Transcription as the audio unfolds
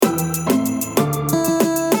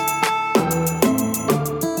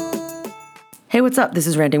Hey, what's up? This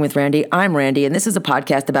is Ranting with Randy. I'm Randy, and this is a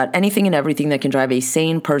podcast about anything and everything that can drive a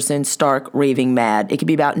sane person stark raving mad. It could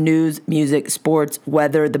be about news, music, sports,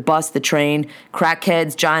 weather, the bus, the train,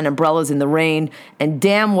 crackheads, giant umbrellas in the rain, and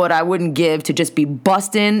damn what I wouldn't give to just be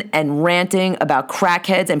busting and ranting about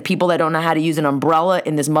crackheads and people that don't know how to use an umbrella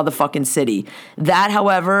in this motherfucking city. That,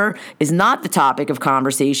 however, is not the topic of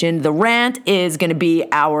conversation. The rant is going to be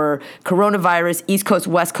our coronavirus East Coast,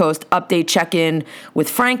 West Coast update check-in with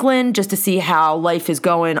Franklin, just to see how life is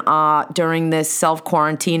going during this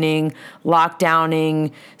self-quarantining, lockdowning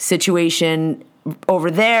situation over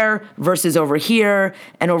there versus over here.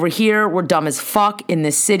 And over here, we're dumb as fuck in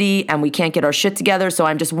this city and we can't get our shit together. So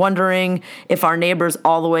I'm just wondering if our neighbors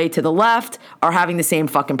all the way to the left are having the same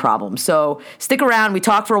fucking problem. So stick around. We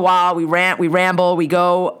talk for a while. We rant, we ramble. We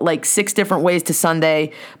go like 6 different ways to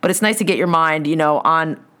Sunday. But it's nice to get your mind,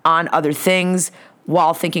 on other things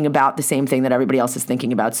while thinking about the same thing that everybody else is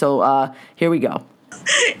thinking about. So here we go.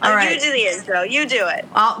 All right. You do the intro. You do it.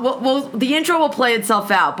 Well, the intro will play itself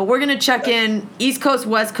out, but we're going to check in, East Coast,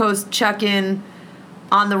 West Coast, check in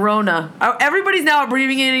on the Rona. Everybody's now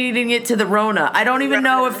abbreviating it to the Rona. I don't even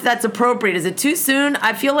know if that's appropriate. Is it too soon?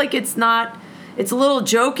 I feel like it's not. It's a little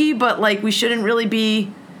jokey, but like we shouldn't really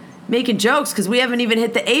be making jokes because we haven't even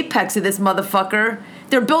hit the apex of this motherfucker.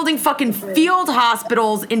 They're building fucking field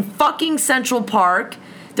hospitals in fucking Central Park.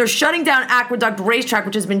 They're shutting down Aqueduct Racetrack,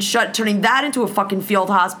 which has been shut, turning that into a fucking field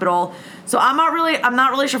hospital. So I'm not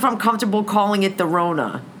really sure if I'm comfortable calling it the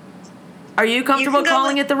Rona. Are you comfortable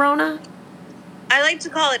calling it the Rona? I like to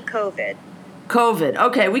call it COVID. COVID.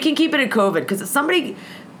 Okay, we can keep it at COVID because somebody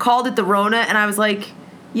called it the Rona, and I was like,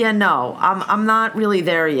 yeah, no, I'm not really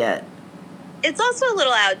there yet. It's also a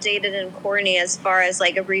little outdated and corny as far as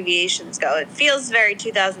like abbreviations go. It feels very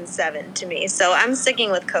 2007 to me, so I'm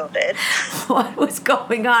sticking with COVID. What was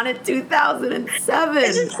going on in 2007?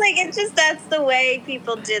 It's just that's the way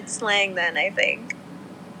people did slang then, I think.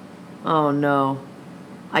 Oh no.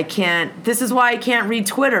 I can't. This is why I can't read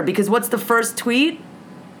Twitter, because what's the first tweet?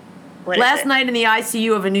 Last night in the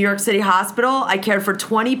ICU of a New York City hospital, I cared for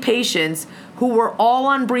 20 patients who were all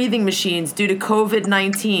on breathing machines due to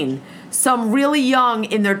COVID-19. Some really young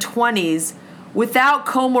in their 20s without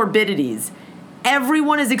comorbidities.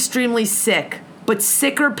 Everyone is extremely sick, but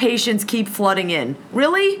sicker patients keep flooding in.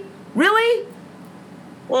 Really? Really?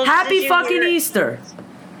 Well, Happy fucking Easter.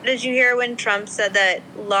 Did you hear when Trump said that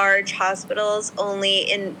large hospitals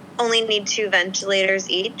only need 2 ventilators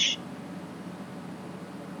each?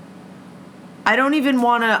 I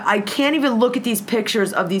can't even look at these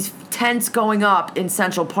pictures of these tents going up in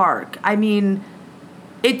Central Park. I mean,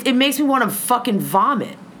 it makes me want to fucking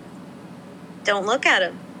vomit. Don't look at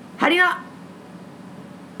them. How do you not?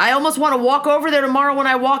 I almost want to walk over there tomorrow when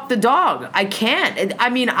I walk the dog. I can't. I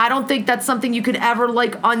mean, I don't think that's something you could ever,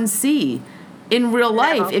 like, unsee in real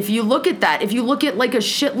life. No. If you look at that, if you look at, like, a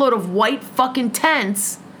shitload of white fucking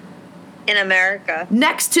tents in America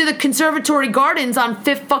next to the Conservatory Gardens on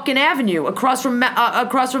 5th fucking Avenue, across from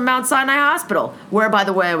Mount Sinai Hospital, where, by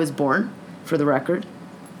the way, I was born, for the record.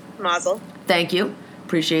 Mazel. Thank you.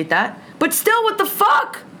 Appreciate that. But still, what the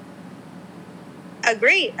fuck?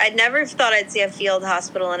 Agree. I never thought I'd see a field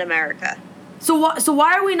hospital in America. So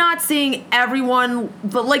why are we not seeing everyone,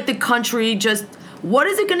 like the country, just, what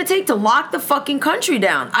is it going to take to lock the fucking country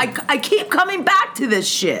down? I keep coming back to this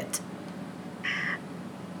shit.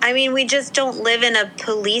 I mean, we just don't live in a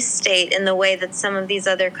police state in the way that some of these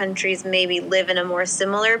other countries maybe live in a more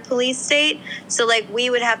similar police state. So, like, we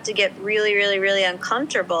would have to get really, really, really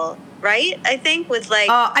uncomfortable, right? I think with, like...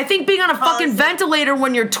 I think being on a fucking ventilator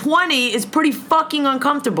when you're 20 is pretty fucking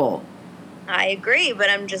uncomfortable. I agree, but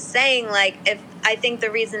I'm just saying, like, I think the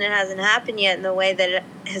reason it hasn't happened yet in the way that it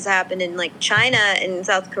has happened in, like, China and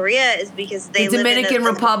South Korea is because they live in the Dominican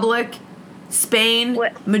Republic, Spain,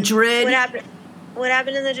 Madrid... What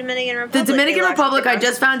happened in the Dominican Republic? The Dominican Republic, I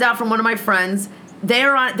just found out from one of my friends, they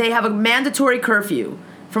have a mandatory curfew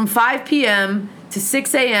from 5 p.m. to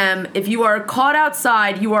 6 a.m. If you are caught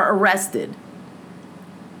outside, you are arrested.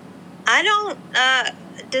 I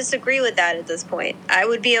don't disagree with that at this point. I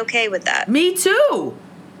would be okay with that. Me too.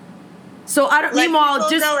 So I don't. Let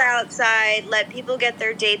people go outside. Let people get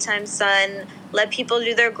their daytime sun. Let people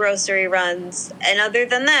do their grocery runs. And other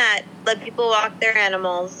than that, let people walk their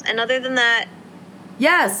animals. And other than that.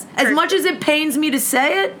 Yes, as much as it pains me to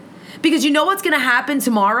say it, because you know what's going to happen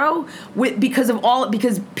tomorrow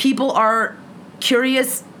because people are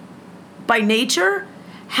curious by nature.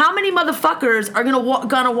 How many motherfuckers are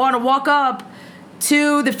gonna want to walk up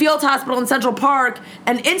to the field hospital in Central Park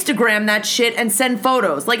and Instagram that shit and send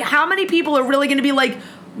photos? Like, how many people are really going to be like,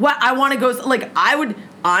 what, I want to go, like,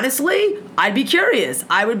 honestly, I'd be curious.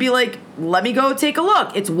 I would be like, let me go take a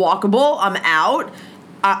look. It's walkable. I'm out.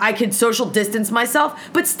 I could social distance myself,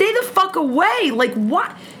 but stay the fuck away. Like,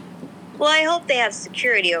 what? Well, I hope they have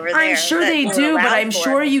security over there. I'm sure they do, but I'm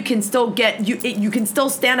sure you can still get you can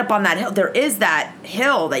still stand up on that hill. There is that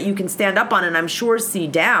hill that you can stand up on, and I'm sure see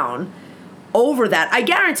down over that. I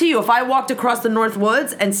guarantee you, if I walked across the North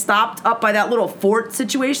Woods and stopped up by that little fort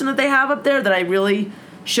situation that they have up there, that I really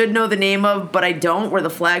should know the name of, but I don't, where the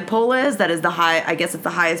flagpole is, that is I guess it's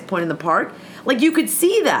the highest point in the park. Like, you could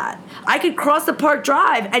see that. I could cross the Park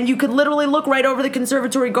Drive, and you could literally look right over the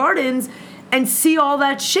Conservatory Gardens and see all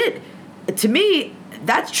that shit. To me,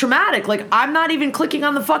 that's traumatic. Like, I'm not even clicking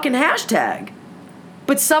on the fucking hashtag.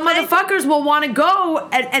 But some motherfuckers will want to go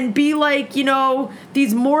and be like, you know,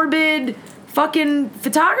 these morbid fucking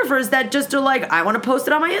photographers that just are like, I want to post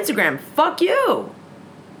it on my Instagram. Fuck you.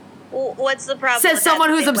 Well, what's the problem? Says someone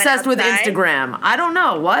who's obsessed with Instagram. I don't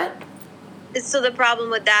know. What? So the problem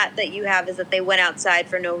with that you have is that they went outside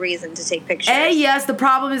for no reason to take pictures. Yes, the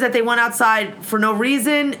problem is that they went outside for no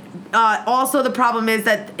reason. Also, the problem is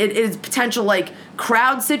that it is potential, like,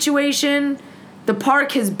 crowd situation. The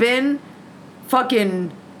park has been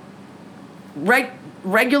fucking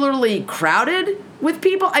regularly crowded with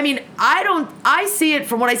people. I mean, I see it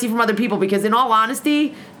from what I see from other people, because in all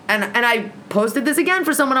honesty, and I posted this again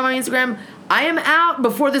for someone on my Instagram, I am out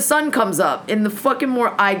before the sun comes up. In the fucking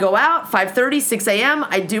I go out 5:30, 6 a.m.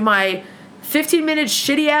 I do my 15-minute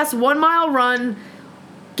shitty-ass 1-mile run,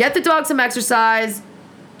 get the dog some exercise,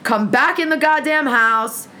 come back in the goddamn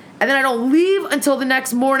house, and then I don't leave until the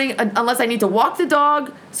next morning unless I need to walk the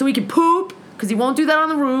dog so he can poop, because he won't do that on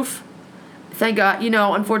the roof. Thank God,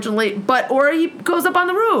 unfortunately. Or he goes up on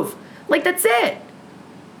the roof. Like, that's it.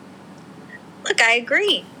 Look, I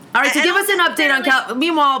agree. All right, so give us an update on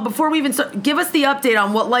Meanwhile, before we even start, give us the update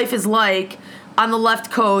on what life is like on the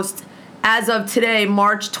left coast as of today,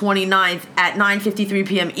 March 29th at 9:53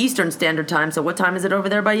 p.m. Eastern Standard Time. So what time is it over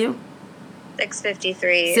there by you?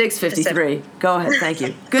 6:53. 6:53. Go ahead. Thank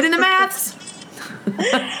you. Good in the maths?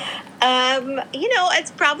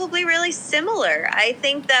 It's probably really similar. I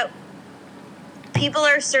think that people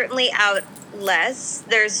are certainly out less.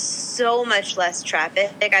 There's so much less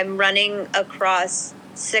traffic. I'm running across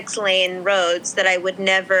 6-lane roads that I would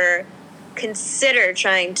never consider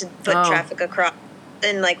trying to put traffic across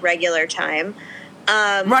in, like, regular time.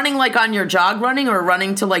 Running, like, on your jog running, or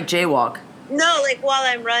running to, like, jaywalk? No, like, while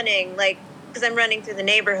I'm running, like, because I'm running through the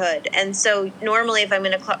neighborhood. And so normally if I'm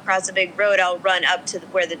going to cross a big road, I'll run up to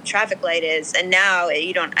where the traffic light is. And now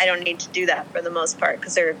I don't need to do that for the most part,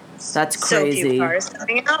 because there are so few cars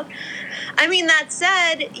coming out. I mean, that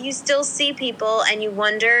said, you still see people and you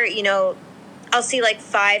wonder, I'll see like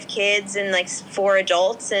 5 kids and like 4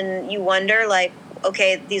 adults, and you wonder, like,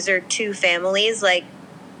 okay, these are 2 families, like,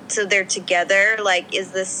 so they're together. Like,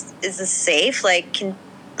 is this safe?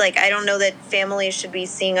 Like, I don't know that families should be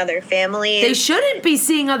seeing other families. They shouldn't be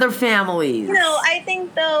seeing other families. No, I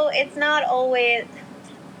think, though, it's not always,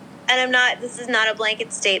 and this is not a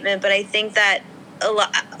blanket statement, but I think that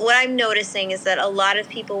what I'm noticing is that a lot of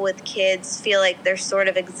people with kids feel like they're sort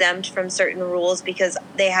of exempt from certain rules because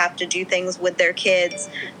they have to do things with their kids.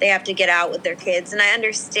 They have to get out with their kids. And I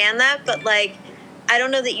understand that, but, like, I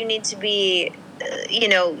don't know that you need to be,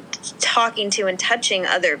 talking to and touching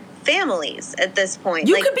other families at this point.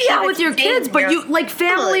 You could be out with your kids, but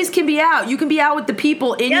families can be out. You can be out with the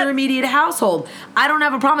people in your immediate household. I don't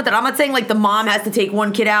have a problem with that. I'm not saying, like, the mom has to take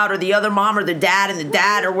one kid out, or the other mom, or the dad and the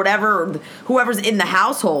dad, or whatever, or whoever's in the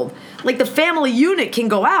household. Like, the family unit can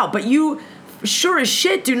go out, but you sure as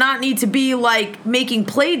shit do not need to be, like, making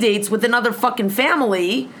play dates with another fucking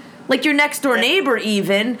family, like your next door neighbor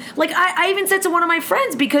even. Like, I even said to one of my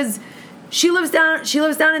friends, because she lives down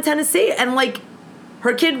in Tennessee, and, like,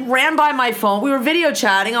 her kid ran by my phone. We were video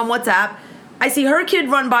chatting on WhatsApp. I see her kid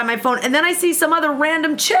run by my phone, and then I see some other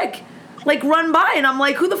random chick, like, run by, and I'm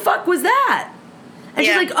like, who the fuck was that? And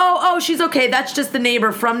she's like, oh, she's okay. That's just the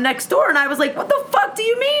neighbor from next door. And I was like, what the fuck do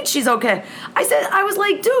you mean she's okay? I was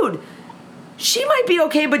like, dude, she might be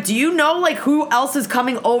okay, but do you know, like, who else is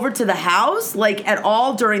coming over to the house, like, at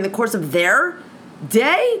all during the course of their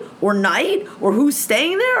day or night, or who's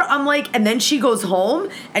staying there? I'm like, and then she goes home,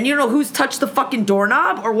 and you don't know who's touched the fucking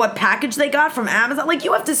doorknob or what package they got from Amazon. Like,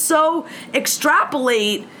 you have to so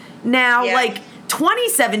extrapolate now, like,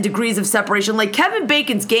 27 degrees of separation. Like, Kevin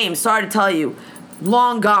Bacon's game, sorry to tell you,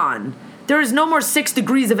 long gone. There is no more 6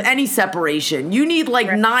 degrees of any separation. You need,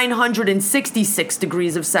 like, 966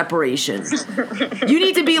 degrees of separation. You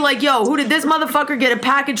need to be like, yo, who did this motherfucker get a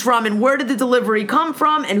package from, and where did the delivery come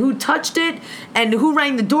from, and who touched it, and who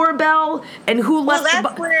rang the doorbell, and who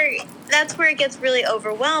left that's where it gets really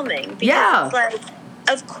overwhelming. Because Yeah. it's like,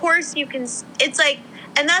 of course you can, it's like,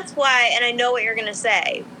 and that's why, and I know what you're going to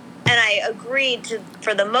say, and I agreed to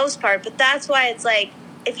for the most part, but that's why it's like,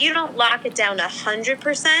 if you don't lock it down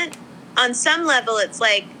 100%, on some level, it's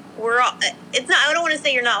like, it's not, I don't want to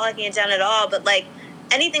say you're not locking it down at all, but like,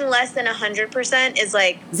 anything less than 100% is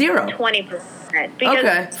like 20%.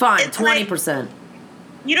 Okay, fine, 20%. Like,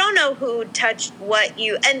 you don't know who touched what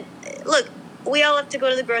and look, we all have to go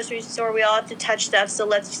to the grocery store. We all have to touch stuff. So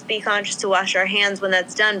let's just be conscious to wash our hands when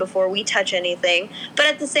that's done before we touch anything. But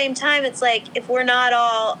at the same time, it's like, if we're not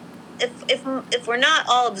all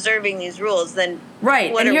observing these rules, then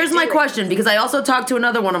right. And here's my question, because I also talked to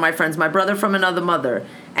another one of my friends, my brother from another mother,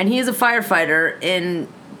 and he is a firefighter in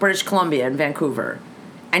British Columbia in Vancouver.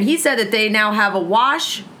 And he said that they now have a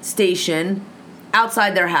wash station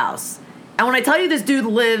outside their house. And when I tell you this dude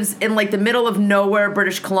lives in like the middle of nowhere,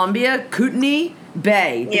 British Columbia, Kootenay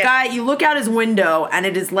Bay. The guy, you look out his window and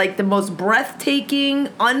it is like the most breathtaking,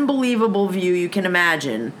 unbelievable view you can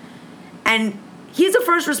imagine. And he's a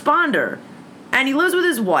first responder. And he lives with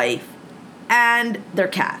his wife and their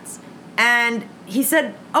cats. And he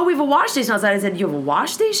said, oh, we have a wash station outside. I said, you have a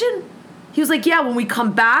wash station? He was like, yeah, when we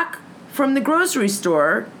come back from the grocery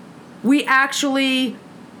store, we actually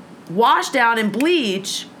wash down and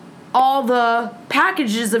bleach all the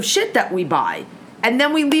packages of shit that we buy. And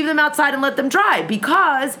then we leave them outside and let them dry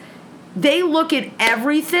because they look at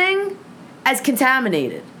everything as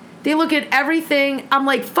contaminated. They look at everything. I'm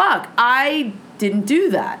like, fuck, I didn't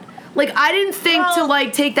do that. Like, I didn't think to,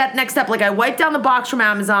 like, take that next step. Like, I wiped down the box from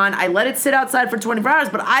Amazon. I let it sit outside for 24 hours.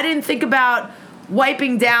 But I didn't think about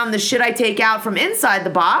wiping down the shit I take out from inside the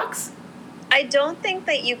box. I don't think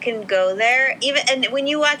that you can go there. And when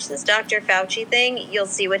you watch this Dr. Fauci thing, you'll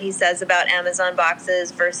see what he says about Amazon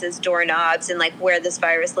boxes versus doorknobs and like where this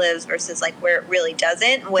virus lives versus like where it really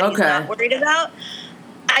doesn't, what he's not worried about.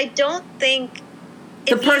 I don't think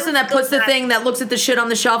the person that puts the thing that looks at the shit on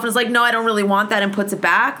the shelf and is like, no, I don't really want that, and puts it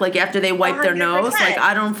back, like after they wipe 100%. Their nose, like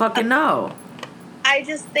I don't fucking know. I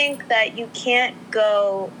just think that you can't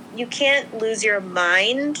lose your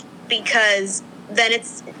mind, because then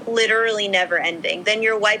it's literally never ending. Then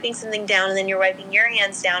you're wiping something down, and then you're wiping your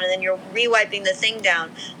hands down, and then you're re-wiping the thing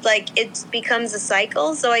down. Like, it becomes a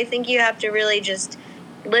cycle. So I think you have to really just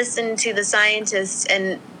listen to the scientists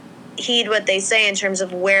and heed what they say in terms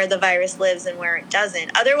of where the virus lives and where it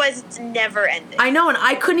doesn't. Otherwise, it's never ending. I know, and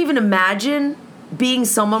I couldn't even imagine being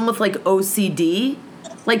someone with, like, OCD,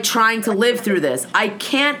 like, trying to live through this. I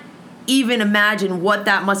can't even imagine what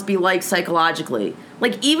that must be like psychologically.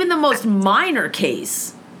 Like, even the most minor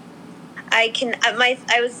case. I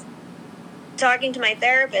was talking to my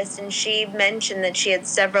therapist, and she mentioned that she had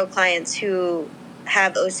several clients who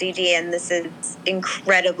have OCD, and this is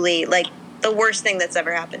incredibly, like, the worst thing that's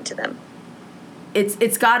ever happened to them.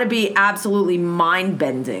 It's got to be absolutely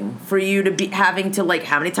mind-bending for you to be having to, like,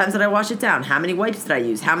 how many times did I wash it down? How many wipes did I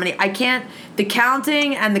use? The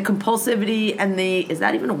counting and the compulsivity and is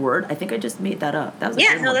that even a word? I think I just made that up. That was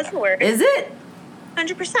that's a word. Is it?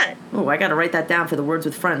 100%. Oh, I got to write that down for the Words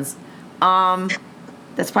with Friends.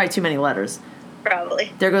 That's probably too many letters.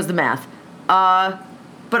 Probably. There goes the math.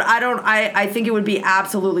 But I think it would be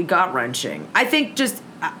absolutely gut-wrenching. I think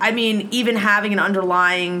even having an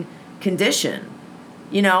underlying condition,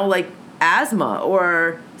 like asthma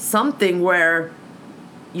or something where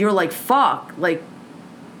you're like, fuck, like,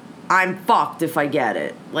 I'm fucked if I get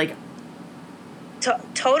it. Like,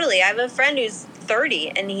 totally. I have a friend who's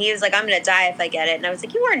 30, and he was like, I'm going to die if I get it. And I was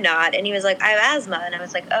like, you are not. And he was like, I have asthma. And I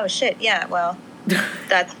was like, oh, shit, yeah, well,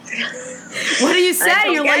 that's... What do you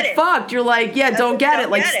say? You're like, fucked. You're like, yeah, don't get it.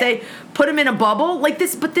 Like, put him in a bubble. Like,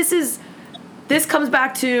 this comes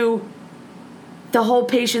back to the whole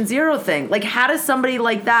patient zero thing. Like, how does somebody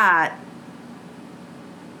like that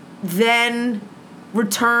then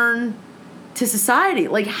return to society?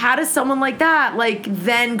 Like, how does someone like that, like,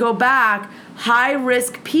 then go back?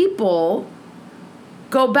 High-risk people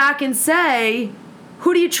go back and say,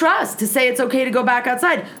 who do you trust to say it's okay to go back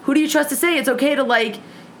outside? Who do you trust to say it's okay to, like,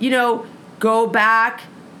 go back?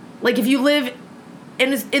 Like, if you live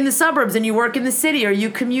in the suburbs and you work in the city or you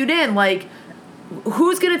commute in, like,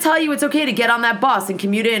 who's going to tell you it's okay to get on that bus and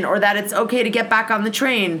commute in, or that it's okay to get back on the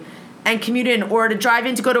train and commute in, or to drive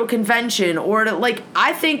in to go to a convention, or to, like,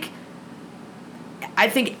 I think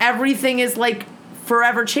everything is, like,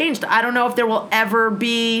 forever changed. I don't know if there will ever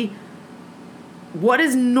be, what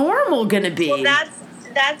is normal going to be? Well,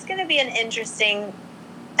 that's going to be an interesting,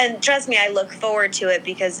 and trust me, I look forward to it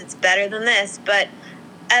because it's better than this, but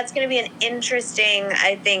that's going to be an interesting,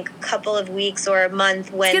 I think, couple of weeks or a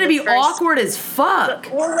month when it's going to be awkward as fuck.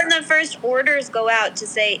 Well, when the first orders go out to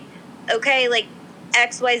say, okay, like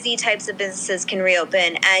XYZ types of businesses can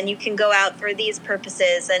reopen and you can go out for these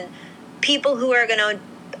purposes, and people who are going to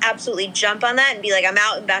absolutely jump on that and be like, I'm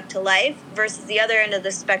out and back to life, versus the other end of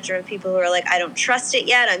the spectrum of people who are like, I don't trust it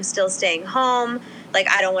yet, I'm still staying home, like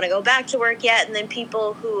I don't want to go back to work yet. And then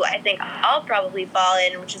people who I think I'll probably fall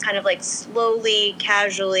in, which is kind of like slowly,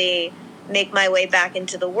 casually make my way back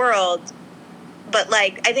into the world. But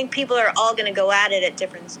like, I think people are all going to go at it at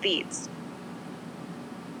different speeds.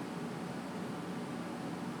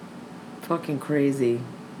 Fucking crazy.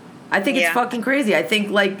 I think it's fucking crazy. I think,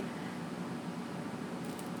 like,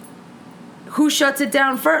 who shuts it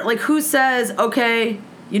down first? Like, who says, okay,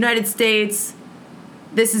 United States,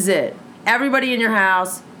 this is it. Everybody in your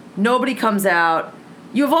house, nobody comes out.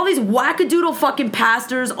 You have all these wackadoodle fucking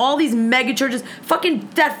pastors, all these mega churches. Fucking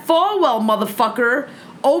that Falwell motherfucker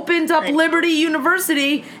opened up Liberty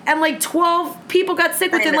University, and like 12 people got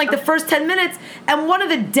sick within like the first 10 minutes. And one of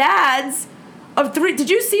the dads of 3, did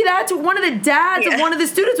you see that? One of the dads of one of the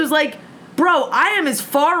students was like, bro, I am as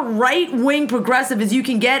far right-wing progressive as you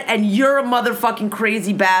can get, and you're a motherfucking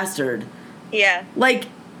crazy bastard. Yeah. Like,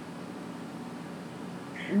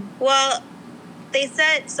 well, they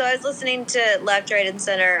said, so I was listening to Left, Right, and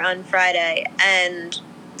Center on Friday, and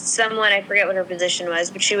someone, I forget what her position was,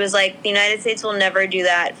 but she was like, the United States will never do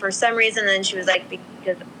that for some reason. And then she was like,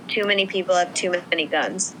 because too many people have too many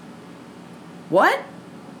guns. What?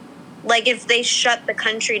 Like, if they shut the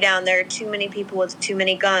country down, there are too many people with too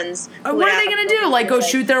many guns. What are they gonna do? Like, go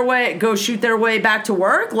shoot their way back to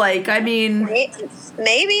work? Like, I mean,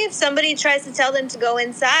 maybe if somebody tries to tell them to go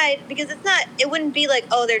inside, because it wouldn't be like,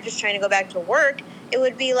 oh, they're just trying to go back to work. It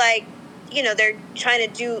would be like, you know, they're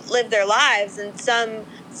trying to live their lives, and some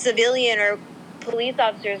civilian or police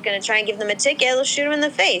officer is going to try and give them a ticket. They'll shoot them in the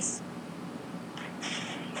face.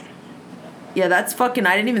 Yeah, that's fucking,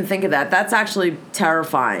 I didn't even think of that. That's actually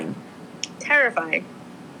terrifying. Terrifying.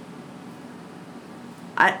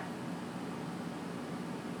 Like,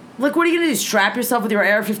 what are you going to do? Strap yourself with your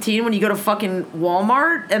AR-15 when you go to fucking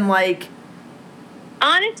Walmart? And, like...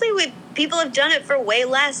 Honestly, people have done it for way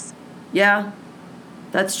less. Yeah,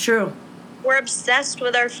 that's true. We're obsessed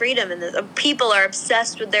with our freedom in this. People are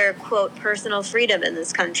obsessed with their, quote, personal freedom in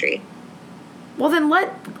this country. Well, then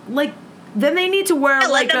then they need to wear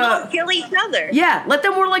let them all kill each other. Yeah, let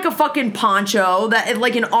them wear like a fucking poncho,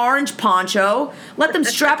 like an orange poncho. Let them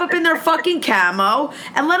strap up in their fucking camo,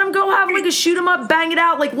 and let them go have like a shoot 'em up, bang it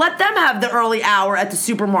out. Like, let them have the early hour at the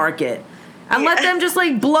supermarket, and let them just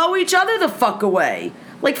like blow each other the fuck away.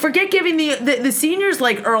 Like, forget giving the seniors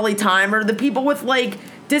like early time, or the people with like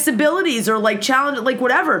disabilities or like challenge, like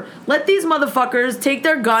whatever. Let these motherfuckers take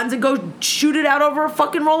their guns and go shoot it out over a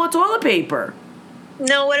fucking roll of toilet paper.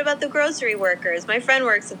 No, what about the grocery workers? My friend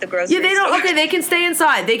works at the grocery store. Yeah, they don't. Okay, they can stay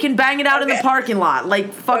inside. They can bang it out in the parking lot.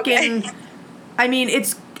 Like, fucking... Okay. I mean,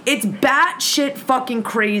 it's batshit fucking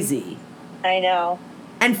crazy. I know.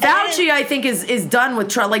 And Fauci, I think, is done with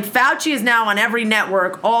Trump. Like, Fauci is now on every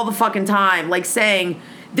network all the fucking time, like, saying,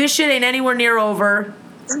 this shit ain't anywhere near over.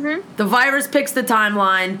 Mm-hmm. The virus picks the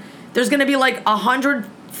timeline. There's going to be, like,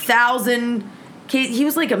 100,000 cases. He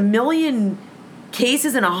was, like, 1 million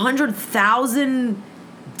cases and 100,000...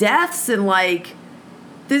 deaths, and like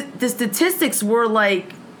the statistics were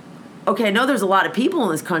like, okay, I know there's a lot of people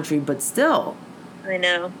in this country, but still. I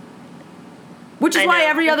know. Which is why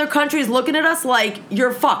every other country is looking at us like,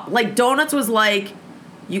 you're fucked. Like, Donuts was like,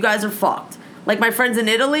 you guys are fucked. Like, my friends in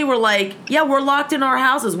Italy were like, yeah, we're locked in our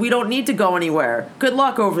houses. We don't need to go anywhere. Good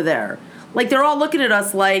luck over there. Like, they're all looking at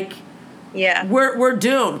us like, yeah, we're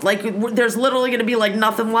doomed. Like, there's literally going to be like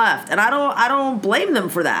nothing left. And I don't blame them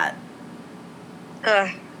for that. Ugh.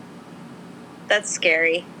 That's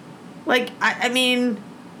scary. Like, I mean,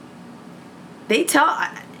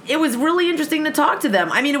 it was really interesting to talk to them.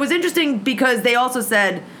 I mean, it was interesting because they also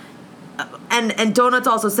said, and Donuts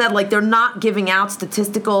also said, like, they're not giving out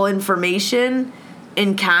statistical information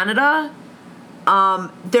in Canada.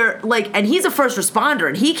 They're like, and he's a first responder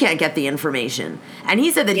and he can't get the information. And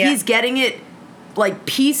he said that he's getting it like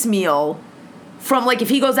piecemeal from, like, if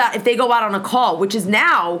they go out on a call, which is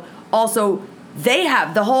now also, they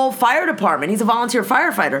have the whole fire department. He's a volunteer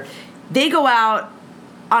firefighter. They go out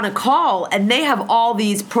on a call and they have all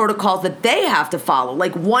these protocols that they have to follow.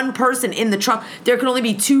 Like, one person in the truck, there can only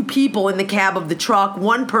be 2 people in the cab of the truck.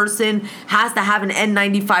 One person has to have an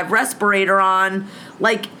N95 respirator on.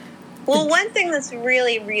 Like, well, one thing that's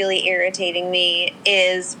really, really irritating me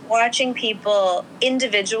is watching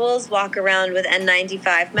individuals walk around with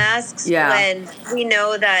N95 masks when we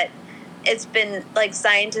know that it's been, like,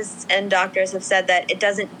 scientists and doctors have said that it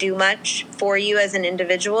doesn't do much for you as an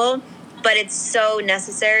individual, but it's so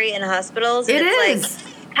necessary in hospitals. It is.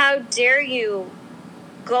 Like, how dare you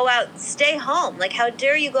stay home? Like, how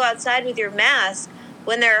dare you go outside with your mask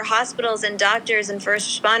when there are hospitals and doctors and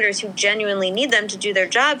first responders who genuinely need them to do their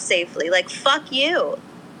job safely? Like, fuck you.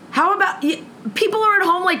 How about people are at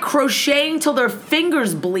home like crocheting till their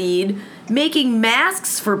fingers bleed, making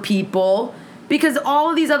masks for people because all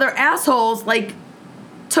of these other assholes like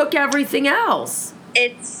took everything else.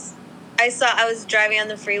 I was driving on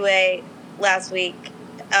the freeway last week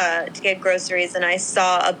to get groceries, and I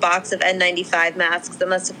saw a box of N95 masks that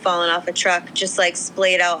must have fallen off a truck, just like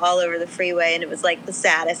splayed out all over the freeway, and it was like the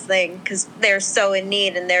saddest thing because they're so in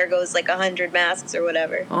need, and there goes like 100 masks or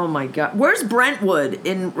whatever. Oh my God, where's Brentwood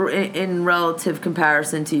in relative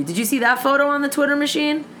comparison to you? Did you see that photo on the Twitter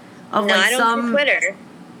machine of no, I don't see Twitter.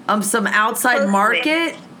 Some outside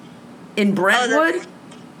market in Brentwood?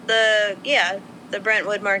 The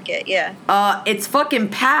Brentwood market, yeah. It's fucking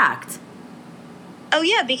packed. Oh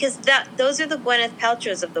yeah, because those are the Gwyneth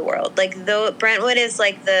Paltrows of the world. Like, Brentwood is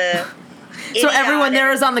like the. So everyone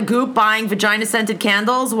there is on the Goop buying vagina-scented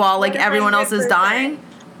candles while like 100%. Everyone else is dying.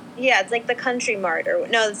 Yeah, it's like the Country Mart,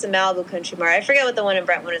 it's the Malibu Country Mart. I forget what the one in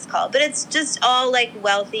Brentwood is called, but it's just all like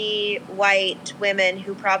wealthy white women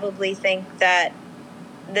who probably think that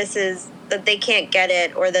that they can't get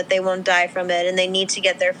it or that they won't die from it, and they need to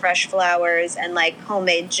get their fresh flowers and like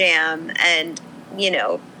homemade jam and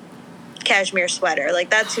cashmere sweater.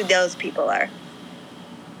 Like, that's who those people are.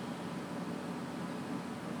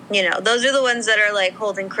 Those are the ones that are like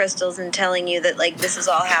holding crystals and telling you that like this is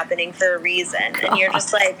all happening for a reason. God. And you're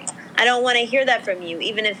just like, I don't want to hear that from you,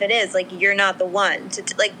 even if it is. Like, you're not the one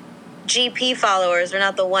to like, GP followers are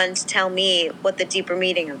not the one to tell me what the deeper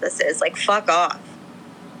meaning of this is. Like, fuck off.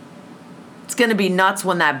 It's going to be nuts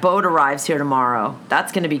when that boat arrives here tomorrow.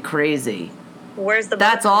 That's going to be crazy. Where's the boat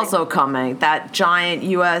That's coming? Also coming. That giant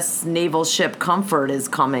U.S. naval ship Comfort is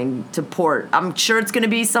coming to port. I'm sure it's going to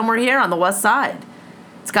be somewhere here on the west side.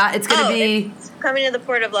 It's going to be... It's coming to the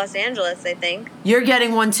port of Los Angeles, I think. You're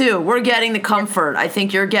getting one, too. We're getting the Comfort. I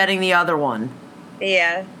think you're getting the other one.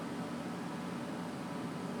 Yeah.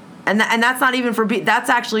 And that's not even for... That's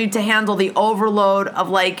actually to handle the overload of,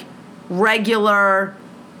 like, regular,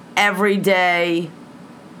 everyday,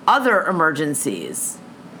 other emergencies.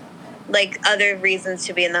 Like, other reasons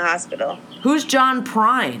to be in the hospital. Who's John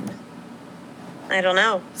Prine? I don't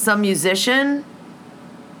know. Some musician?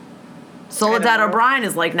 Soledad O'Brien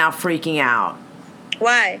is, like, now freaking out.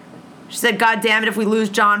 Why? She said, God damn it, if we lose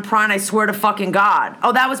John Prine, I swear to fucking God.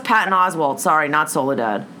 Oh, that was Patton Oswalt. Sorry, not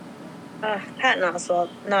Soledad. Patton Oswalt.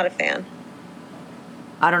 Not a fan.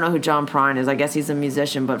 I don't know who John Prine is. I guess he's a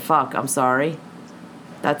musician, but fuck, I'm sorry.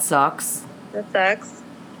 That sucks. That sucks.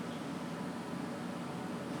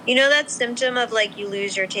 You know that symptom of, like, you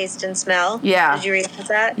lose your taste and smell? Yeah. Did you realize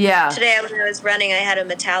that? Yeah. Today, when I was running, I had a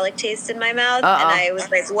metallic taste in my mouth, and I was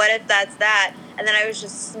like, what if that's that? And then I was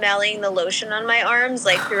just smelling the lotion on my arms,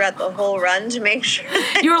 like, throughout the whole run to make sure.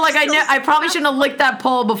 You were like, I probably shouldn't have licked that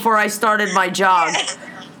pole before I started my jog.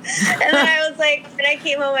 And then I was like, and I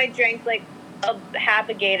came home, I drank, like, half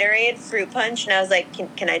a Gatorade fruit punch, and I was like,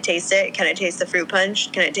 can I taste it? Can I taste the fruit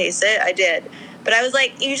punch? Can I taste it? I did. But I was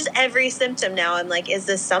like, you just every symptom now. I'm like, is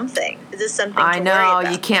this something? Is this something? I know worry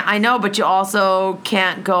about? You can't. I know, but you also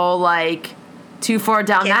can't go like too far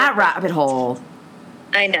down that rabbit hole.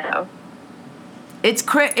 I know. It's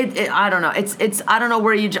I don't know. It's. I don't know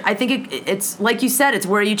where you. I think it's like you said. It's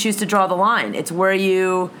where you choose to draw the line. It's where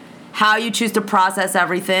how you choose to process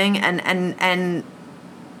everything, and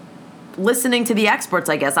listening to the experts.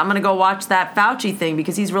 I guess I'm gonna go watch that Fauci thing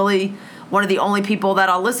because he's really one of the only people that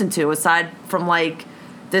I'll listen to, aside from, like,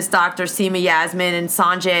 this Dr. Seema Yasmin and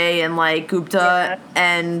Sanjay and, like, Gupta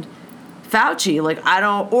and Fauci. Like, I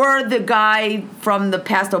don't... Or the guy from the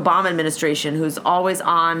past Obama administration who's always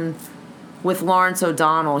on with Lawrence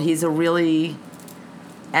O'Donnell. He's a really...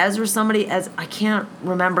 Ezra somebody... I can't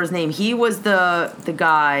remember his name. He was the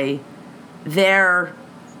guy, their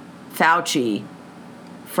Fauci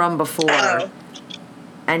from before. Oh.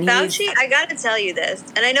 And Fauci, I gotta tell you this,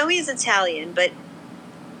 and I know he's Italian, but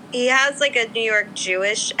he has like a New York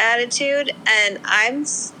Jewish attitude, and I'm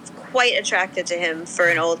quite attracted to him for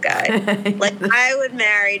an old guy. Like, I would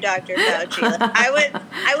marry Dr. Fauci. Like,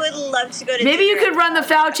 I would love to go to. Maybe you could run the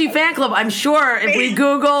Fauci fan club. I'm sure if we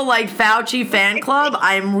Google like Fauci fan club,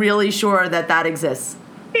 I'm really sure that exists.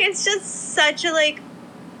 It's just such a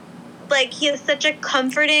like he has such a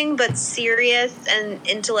comforting but serious and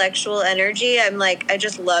intellectual energy. I'm like, I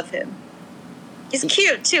just love him. He's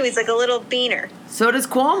cute too. He's like a little beaner. So does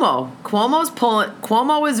Cuomo.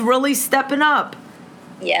 Cuomo is really stepping up.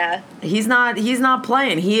 Yeah. He's not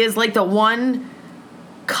playing. He is like the one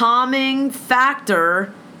calming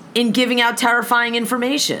factor in giving out terrifying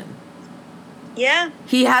information. Yeah.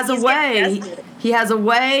 He has a way. He has a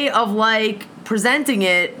way of like presenting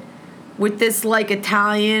it with this like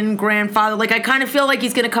Italian grandfather. Like I kind of feel like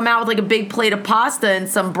he's gonna come out with like a big plate of pasta and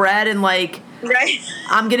some bread and like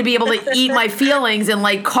I'm gonna be able to eat my feelings and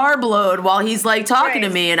like carb load while he's like talking to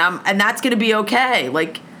me and that's gonna be okay.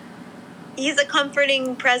 Like he's a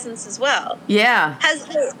comforting presence as well. Yeah.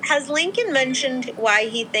 Has Lincoln mentioned why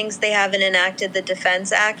he thinks they haven't enacted the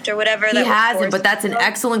Defense Act or whatever? He hasn't, but that's an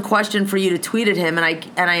excellent question for you to tweet at him, and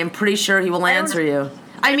I am pretty sure he will answer you.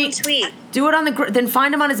 I mean, tweet. Do it on then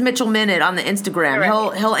find him on his Mitchell Minute on the Instagram.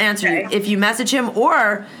 Right. He'll answer you if you message him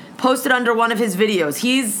or post it under one of his videos.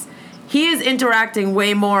 He is interacting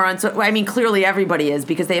way more on. I mean, clearly everybody is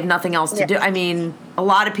because they have nothing else to do. I mean, a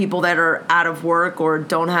lot of people that are out of work or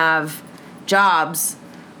don't have jobs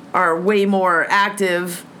are way more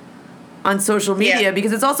active on social media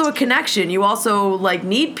because it's also a connection. You also like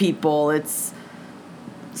need people.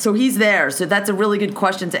 So he's there. So that's a really good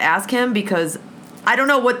question to ask him because I don't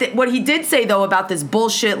know what he did say though about this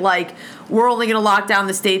bullshit. Like we're only going to lock down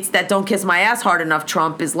the states that don't kiss my ass hard enough.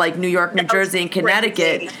 Trump is like New York, New Jersey, and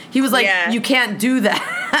Connecticut. Crazy. He was like, you can't do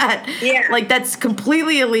that. Like that's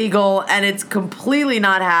completely illegal and it's completely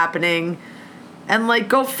not happening. And like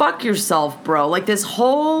go fuck yourself, bro. Like this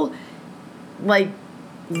whole like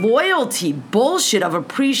loyalty bullshit of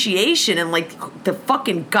appreciation and like the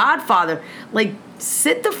fucking Godfather. Like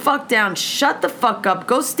sit the fuck down, shut the fuck up,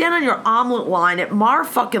 go stand on your omelet line at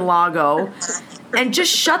Mar-fucking-Lago and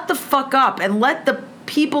just shut the fuck up and let the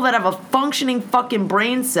people that have a functioning fucking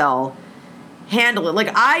brain cell handle it.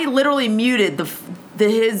 Like I literally muted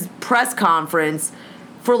his press conference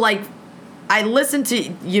for like I listened to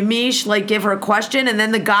Yamiche like give her a question and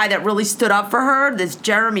then the guy that really stood up for her, this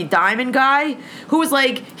Jeremy Diamond guy, who was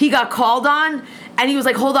like he got called on and he was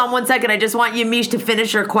like, hold on 1 second, I just want Yamiche to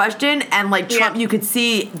finish her question. And like Trump, you could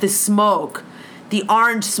see the smoke, the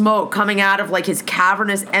orange smoke coming out of like his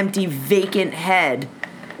cavernous, empty, vacant head.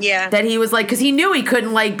 Yeah. That he was like, because he knew he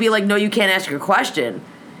couldn't like be like, no, you can't ask your question.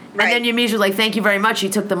 Right. And then Yamiche was like, thank you very much. He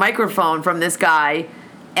took the microphone from this guy,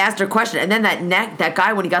 asked her a question. And then that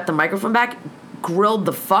guy, when he got the microphone back, grilled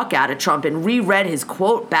the fuck out of Trump and reread his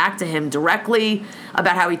quote back to him directly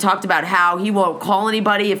about how he talked about how he won't call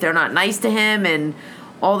anybody if they're not nice to him and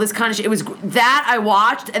all this kind of shit. It was that I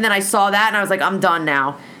watched and then I saw that and I was like, I'm done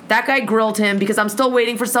now. That guy grilled him because I'm still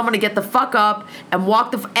waiting for someone to get the fuck up and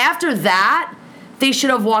walk after that, they should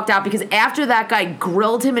have walked out because after that guy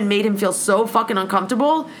grilled him and made him feel so fucking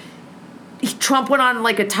uncomfortable, Trump went on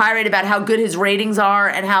like a tirade about how good his ratings are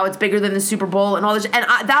and how it's bigger than the Super Bowl and all this. And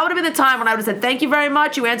that would have been the time when I would have said, thank you very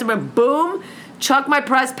much. You answered my boom, chucked my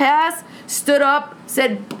press pass, stood up,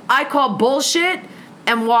 said, I call bullshit,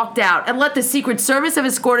 and walked out. And let the Secret Service have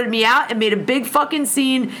escorted me out and made a big fucking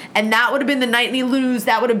scene. And that would have been the Nightly News.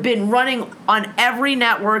 That would have been running on every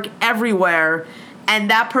network, everywhere. And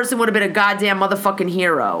that person would have been a goddamn motherfucking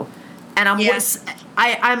hero. And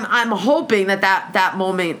I'm hoping that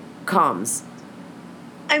moment comes.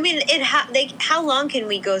 I mean, how long can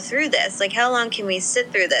we go through this? Like, how long can we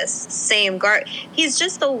sit through this same He's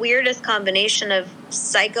just the weirdest combination of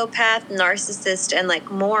psychopath, narcissist, and like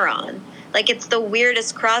moron. Like, it's the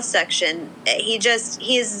weirdest cross section. He has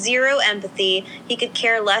zero empathy. He could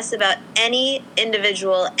care less about any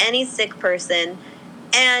individual, any sick person,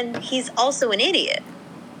 and he's also an idiot.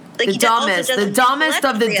 Like the dumbest of the dumb.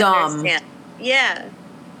 Understand. Yeah.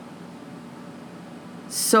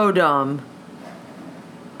 So dumb.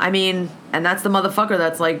 I mean, and that's the motherfucker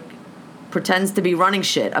that's like pretends to be running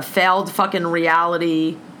shit. A failed fucking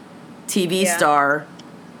reality TV star.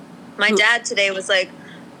 My dad today was like,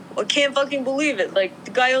 I can't fucking believe it. Like,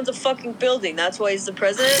 the guy owns a fucking building. That's why he's the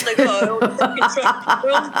president. Like, I own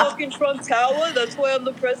the fucking Trump Tower. That's why I'm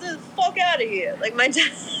the president. Fuck out of here. Like, my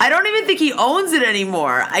dad. I don't even think he owns it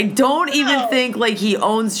anymore. I don't even think, like, he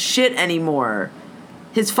owns shit anymore.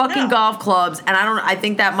 His fucking golf clubs, and I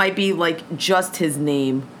think that might be, like, just his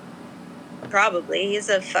name. Probably. He's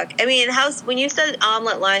a fuck. I mean, when you said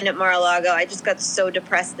omelet line at Mar-a-Lago, I just got so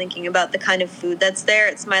depressed thinking about the kind of food that's there.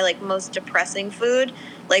 It's my, like, most depressing food.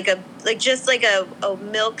 Like a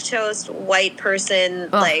milk toast white person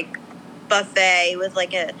like buffet with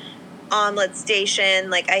like a omelet station.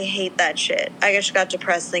 Like, I hate that shit. I just got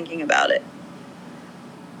depressed thinking about it.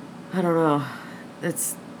 I don't know.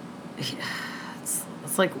 It's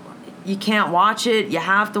like you can't watch it. You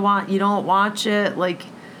have to watch. You don't watch it. Like,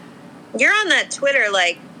 you're on that Twitter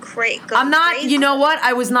like crazy. I'm not. Crazy. You know what?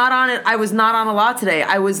 I was not on it. I was not on a lot today.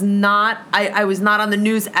 I was not on the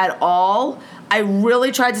news at all. I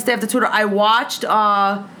really tried to stay off the Twitter. I watched,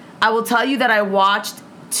 I will tell you that I watched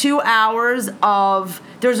 2 hours of...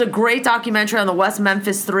 There's a great documentary on the West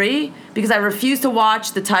Memphis 3 because I refuse to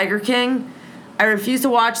watch The Tiger King. I refuse to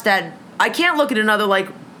watch that. I can't look at another, like,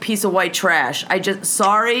 piece of white trash.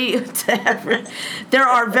 Sorry to everyone. There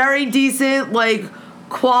are very decent, like,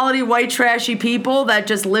 quality white trashy people that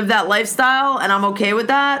just live that lifestyle, and I'm okay with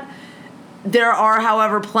that. There are,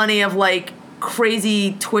 however, plenty of, like,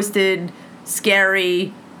 crazy, twisted,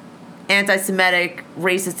 scary, anti-Semitic,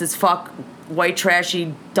 racist as fuck, white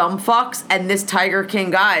trashy dumb fucks, and this Tiger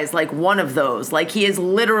King guy is like one of those. Like, he is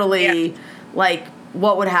literally like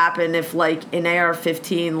what would happen if like an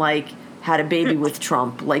AR-15 like had a baby with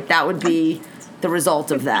Trump. Like, that would be the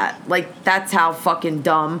result of that. Like, that's how fucking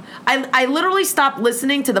dumb. I literally stopped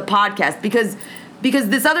listening to the podcast because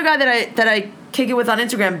this other guy that I kick it with on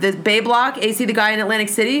Instagram, this Bay Block, AC, the guy in Atlantic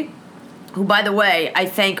City, who, by the way, I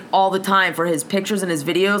thank all the time for his pictures and his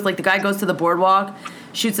videos. Like, the guy goes to the boardwalk,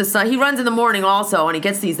 shoots the sun. He runs in the morning also, and he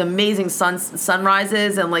gets these amazing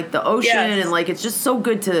sunrises and, like, the ocean. Yes. And, like, it's just so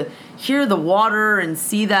good to hear the water and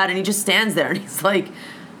see that. And he just stands there, and he's like,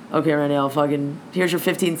 okay, Randy, here's your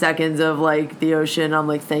 15 seconds of, like, the ocean. I'm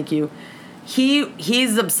like, thank you.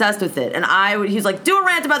 He's obsessed with it. And he's like, do a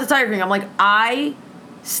rant about the Tiger King. I'm like, I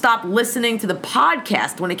stopped listening to the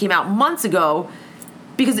podcast when it came out months ago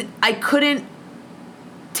because I couldn't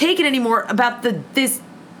take it anymore about this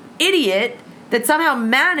idiot that somehow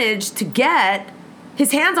managed to get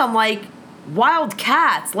his hands on, like, wild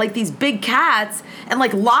cats, like these big cats, and,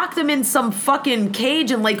 like, lock them in some fucking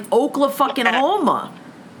cage in, like, Oklahoma.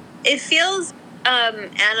 It feels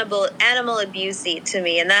animal abuse-y to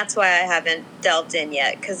me, and that's why I haven't delved in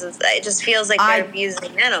yet, because it just feels like they're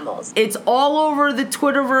abusing animals. It's all over the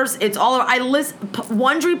Twitterverse. It's all over.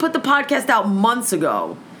 Wondery put the podcast out months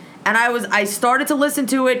ago, and I started to listen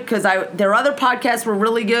to it because their other podcasts were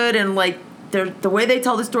really good, and, like, the way they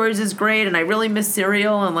tell the stories is great, and I really miss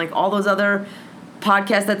Serial and, like, all those other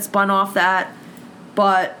podcasts that spun off that,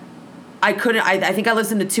 but I couldn't. I think I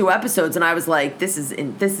listened to 2 episodes, and I was like, "This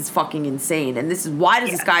is fucking insane." And why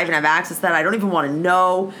does this guy even have access to that? I don't even want to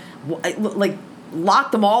know. Like,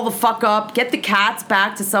 lock them all the fuck up. Get the cats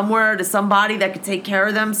back to somebody that could take care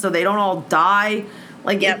of them, so they don't all die.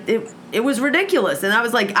 Like, it was ridiculous, and I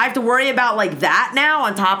was like, I have to worry about, like, that now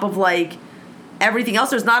on top of, like, everything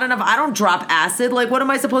else. There's not enough. I don't drop acid. Like, what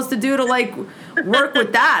am I supposed to do to, like, work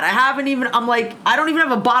with that? I'm like, I don't even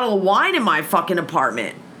have a bottle of wine in my fucking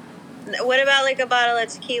apartment. What about, like, a bottle of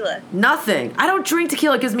tequila? Nothing. I don't drink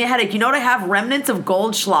tequila. It gives me a headache. You know what? I have remnants of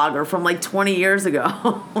Goldschlager from, like, 20 years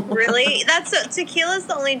ago. Really? Tequila's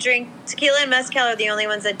the only drink. Tequila and mezcal are the only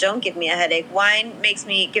ones that don't give me a headache. Wine gives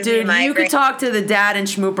me a migraine. Dude, you could talk to the dad in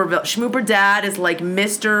Schmooperville. Schmooper dad is, like,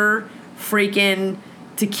 Mr. freaking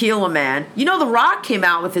tequila man. You know, The Rock came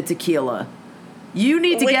out with a tequila. You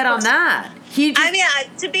need to get on that.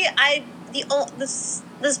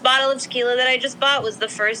 This bottle of tequila that I just bought was the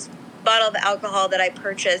first bottle of alcohol that I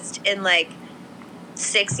purchased in, like,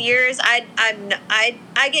 6 years.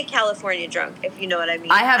 I get California drunk, if you know what I mean.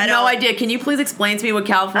 I have no idea. Can you please explain to me what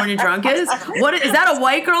California drunk is? What is that, a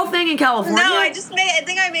white girl thing in California? No, I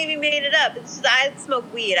think I maybe made it up. It's just, I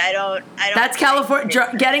smoke weed. I don't. That's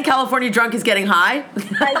California. Getting California drunk is getting high.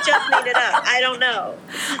 I just made it up. I don't know.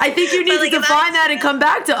 I think you need to define that and come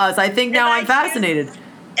back to us. I think now I'm fascinated.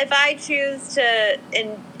 If I choose to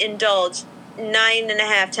indulge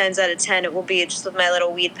 9.5 times out of 10, it will be just with my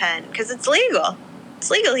little weed pen, because it's legal.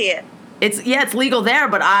 It's legal here. It's legal there,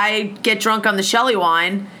 but I get drunk on the Shelly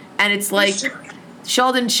wine, and it's like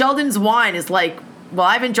Sheldon's wine is like, well,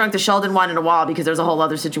 I haven't drunk the Sheldon wine in a while because there's a whole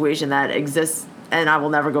other situation that exists, and I will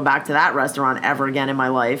never go back to that restaurant ever again in my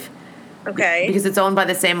life. Okay. Because it's owned by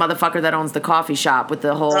the same motherfucker that owns the coffee shop with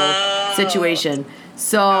the whole situation.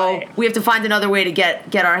 So we have to find another way to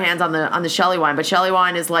get our hands on the Shelly wine. But Shelly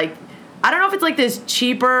wine is like, I don't know if it's like this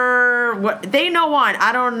cheaper. They know wine.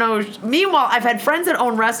 I don't know. Meanwhile, I've had friends that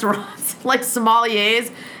own restaurants like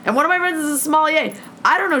sommeliers, and one of my friends is a sommelier.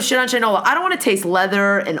 I don't know shit on Shinola. I don't want to taste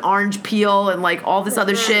leather and orange peel and, like, all this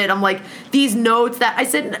other shit. I'm like, these notes that I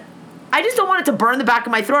said, I just don't want it to burn the back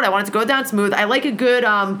of my throat. I want it to go down smooth. I like a good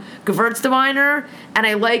Gewürztraminer, and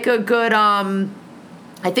I like a good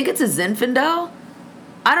I think it's a Zinfandel.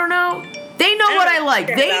 I don't know. They know what I like.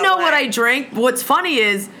 They know what I drink. What's funny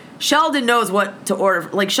is Sheldon knows what to order.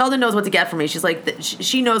 Like, Sheldon knows what to get for me. She's like,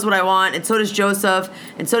 she knows what I want, and so does Joseph,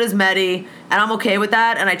 and so does Medi, and I'm okay with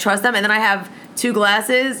that, and I trust them. And then I have 2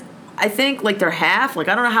 glasses. I think, like, they're half. Like,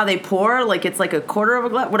 I don't know how they pour. Like, it's like a quarter of a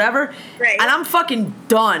glass, whatever. Right. And I'm fucking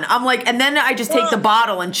done. I'm like, and then I just take the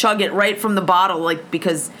bottle and chug it right from the bottle, like,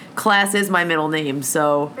 because class is my middle name,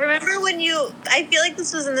 so. Remember when I feel like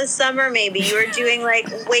this was in the summer maybe, you were doing, like,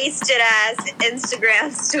 wasted-ass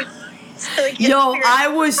Instagram stories. Like, Yo, I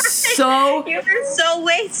was so. You were so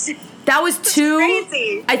wasted. That was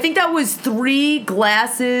crazy. I think that was 3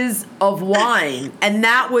 glasses of wine. And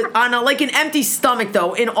that was on like an empty stomach,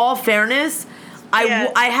 though. In all fairness,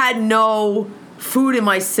 I had no food in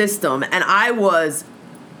my system. And I was,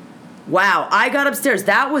 wow, I got upstairs.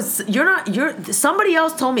 That was, somebody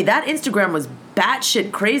else told me that Instagram was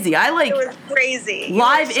batshit crazy. It was crazy.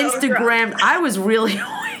 Live so Instagram. Drunk. I was really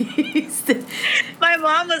wasted. My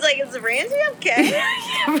mom was like, is Randy okay?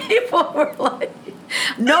 People were like,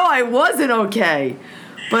 no, I wasn't okay.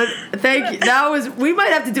 But thank you. We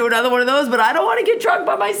might have to do another one of those, but I don't want to get drunk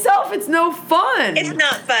by myself. It's no fun. It's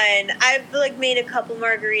not fun. I've like made a couple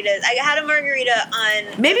margaritas. I had a margarita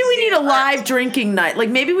on. Maybe we need a live drinking night. Like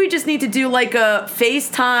maybe we just need to do like a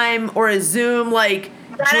FaceTime or a Zoom like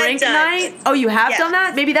drink night. Oh, you have done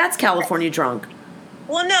that? Maybe that's California drunk.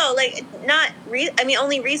 Well, no, like not.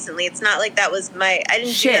 Only recently. It's not like that was my. I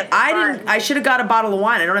didn't. Shit, I should have got a bottle of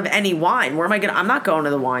wine. I don't have any wine. Where am I gonna? I'm not going to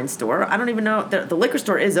the wine store. I don't even know. The liquor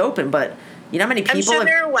store is open, but you know how many people. I'm sure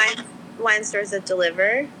there are wine stores that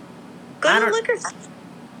deliver. Go to the liquor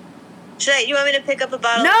store. You want me to pick up a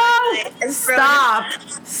bottle? No!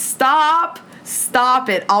 Stop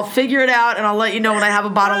it. I'll figure it out and I'll let you know when I have a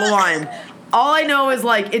bottle of wine. All I know is,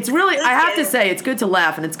 like, it's really, I have to say, it's good to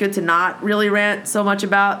laugh and it's good to not really rant so much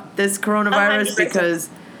about this coronavirus 100%. Because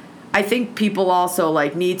I think people also,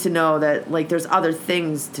 like, need to know that, like, there's other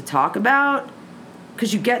things to talk about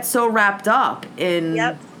because you get so wrapped up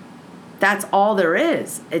in that's all there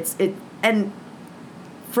is. And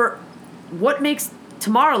for what makes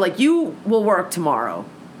tomorrow, like, you will work tomorrow.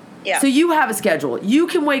 Yeah. So you have a schedule. You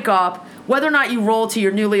can wake up, whether or not you roll to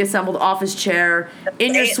your newly assembled office chair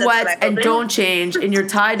in your sweats and don't change, in your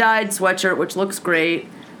tie-dyed sweatshirt, which looks great.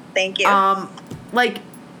 Thank you.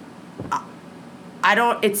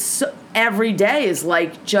 Every day is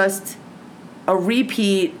like just a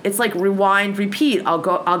repeat. It's like rewind, repeat.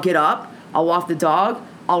 I'll get up, I'll walk the dog,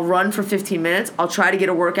 I'll run for 15 minutes, I'll try to get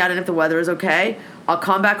a workout in if the weather is okay. I'll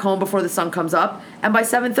come back home before the sun comes up, and by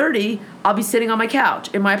 7:30, I'll be sitting on my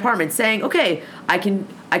couch in my apartment saying, okay, I can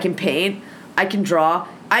paint, I can draw.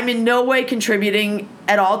 I'm in no way contributing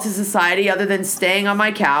at all to society other than staying on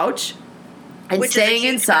my couch and staying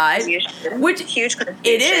inside. Which huge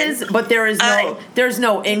it is, but there's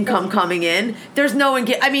no income coming in. There's no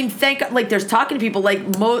there's talking to people like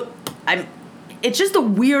it's just the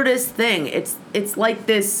weirdest thing. It's like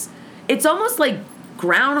this. It's almost like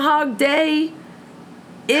Groundhog Day.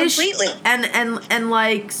 Completely. And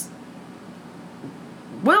like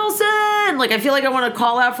Wilson, like I feel like I want to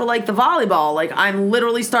call out for like the volleyball. Like I'm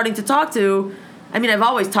literally starting to talk to. I mean, I've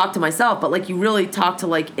always talked to myself, but like you really talk to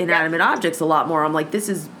like inanimate objects a lot more. I'm like, this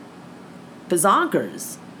is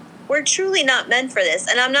bazonkers. We're truly not meant for this,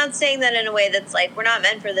 and I'm not saying that in a way that's like we're not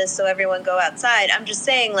meant for this, so everyone go outside. I'm just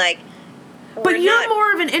saying like. But you're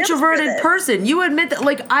more of an introverted person. You admit that.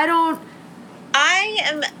 Like I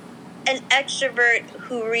am an extrovert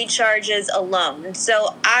who recharges alone.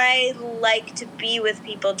 So I like to be with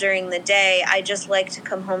people during the day. I just like to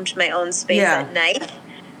come home to my own space at night.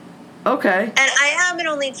 Okay. And I am an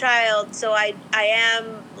only child, so I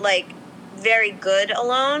am, like, very good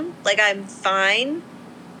alone. Like, I'm fine.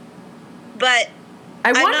 But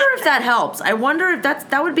I wonder if that helps. I wonder if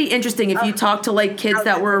that would be interesting if you talk to, like, kids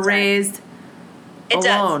that were raised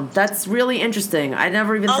alone. That's really interesting. I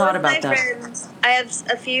never even thought about that. Friends, I have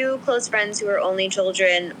a few close friends who are only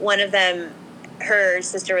children. One of them, her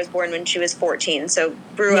sister was born when she was 14, so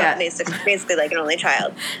grew up basically like an only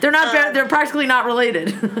child. They're not. They're practically not related.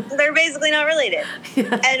 They're basically not related.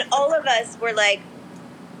 Yeah. And all of us were like,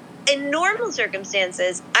 in normal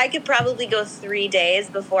circumstances, I could probably go 3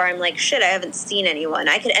 days before I'm like, shit, I haven't seen anyone.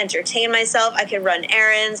 I could entertain myself. I could run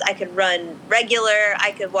errands. I could run regular.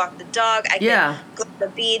 I could walk the dog. I could go to the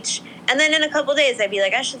beach. And then in a couple days, I'd be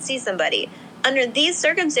like, I should see somebody. Under these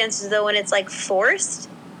circumstances, though, when it's like forced,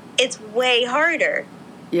 it's way harder.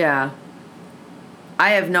 Yeah. I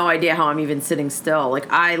have no idea how I'm even sitting still.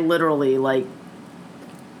 Like, I literally, like,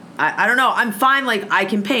 I don't know. I'm fine. Like, I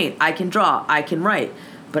can paint. I can draw. I can write.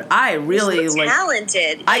 But I really so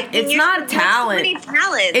talented. It's not talent. So many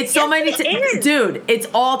talents. It's so many. Dude, it's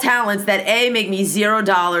all talents that make me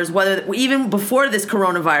 $0. Whether even before this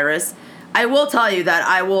coronavirus, I will tell you that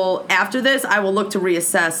after this I will look to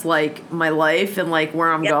reassess like my life and like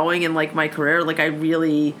where I'm going and like my career. Like I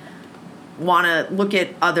really want to look at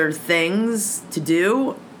other things to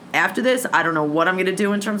do after this. I don't know what I'm going to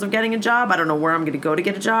do in terms of getting a job. I don't know where I'm going to go to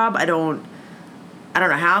get a job. I don't know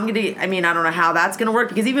how I'm going to, I don't know how that's going to work,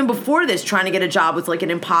 because even before this, trying to get a job was like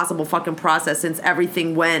an impossible fucking process since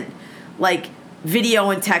everything went like video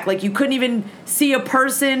and tech. Like you couldn't even see a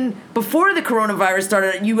person before the coronavirus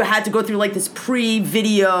started. You had to go through like this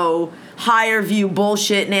pre-video higher view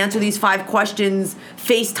bullshit and answer these 5 questions,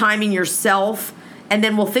 FaceTiming yourself, and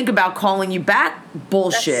then we'll think about calling you back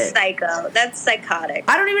bullshit. That's psycho. That's psychotic.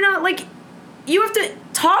 I don't even know, like, you have to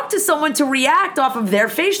talk to someone to react off of their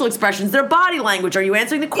facial expressions, their body language. Are you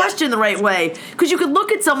answering the question the right way? Because you could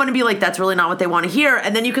look at someone and be like, that's really not what they want to hear,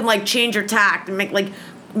 and then you can like change your tact and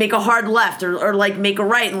make a hard left or like make a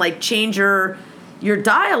right and like change your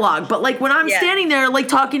dialogue. But like when I'm standing there like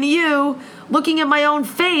talking to you, looking at my own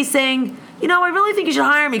face saying, you know, I really think you should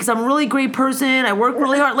hire me because I'm a really great person, I work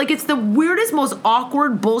really hard. Like it's the weirdest, most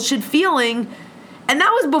awkward bullshit feeling. And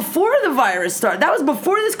that was before the virus started. That was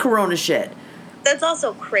before this corona shit. That's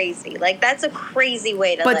also crazy. Like, that's a crazy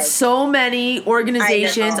way to, But so many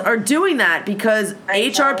organizations are doing that because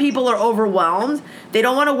HR people are overwhelmed. They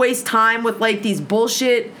don't want to waste time with, like, these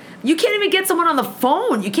bullshit. You can't even get someone on the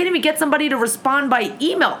phone. You can't even get somebody to respond by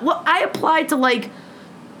email. Look, I applied to, like,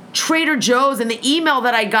 Trader Joe's, and the email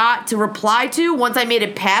that I got to reply to once I made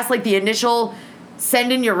it past, like, the initial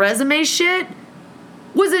send in your resume shit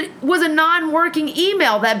was a non-working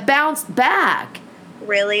email that bounced back.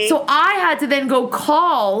 Really? So I had to then go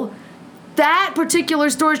call that particular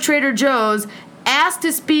store's Trader Joe's, ask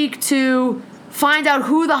to speak to, find out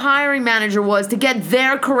who the hiring manager was to get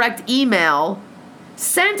their correct email,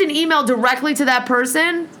 sent an email directly to that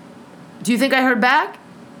person. Do you think I heard back?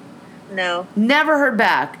 No. Never heard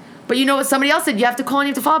back. But you know what somebody else said? You have to call and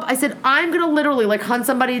you have to follow up. I said, I'm going to literally like hunt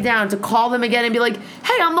somebody down to call them again and be like,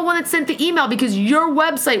 hey, I'm the one that sent the email because your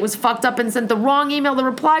website was fucked up and sent the wrong email to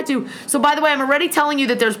reply to. So by the way, I'm already telling you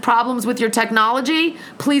that there's problems with your technology.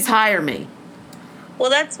 Please hire me. Well,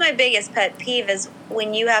 that's my biggest pet peeve is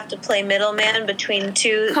when you have to play middleman between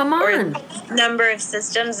two or number of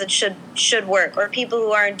systems that should work, or people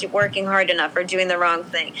who aren't working hard enough or doing the wrong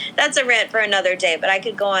thing. That's a rant for another day, but I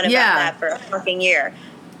could go on about that for a fucking year.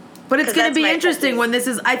 But it's going to be interesting when this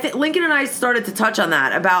is, I think Lincoln and I started to touch on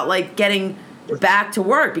that about like getting back to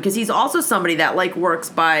work, because he's also somebody that like works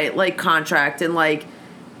by like contract, and like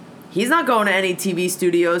he's not going to any TV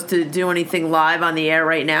studios to do anything live on the air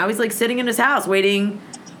right now. He's like sitting in his house waiting,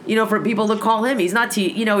 you know, for people to call him. He's not,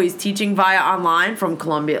 he's teaching via online from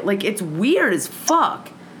Columbia. Like it's weird as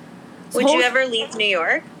fuck. Would you ever leave New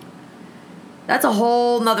York? That's a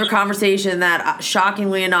whole nother conversation that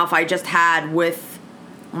shockingly enough I just had with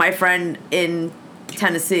my friend in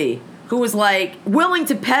Tennessee, who was like willing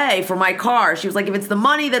to pay for my car. She was like, if it's the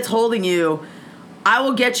money that's holding you, I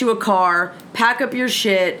will get you a car, pack up your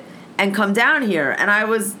shit, and come down here. And I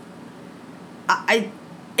was,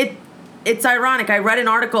 it's ironic. I read an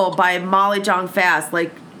article by Molly Jong Fast.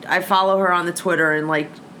 Like, I follow her on the Twitter, and like,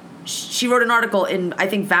 she wrote an article in, I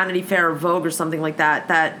think, Vanity Fair or Vogue or something like that,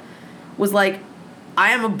 that was like,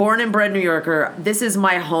 I am a born and bred New Yorker. This is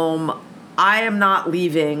my home. I am not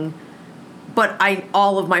leaving, but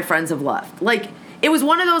all of my friends have left. Like, it was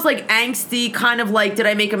one of those, like, angsty kind of, like, did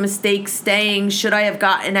I make a mistake staying? Should I have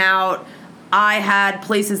gotten out? I had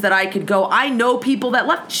places that I could go. I know people that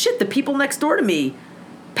left. Shit, the people next door to me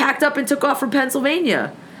packed up and took off for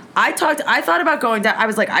Pennsylvania. I thought about going down. I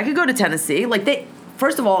was like, I could go to Tennessee. Like,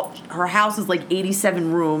 first of all, her house is, like,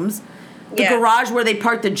 87 rooms. The garage where they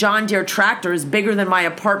parked the John Deere tractor is bigger than my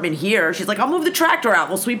apartment here. She's like, I'll move the tractor out.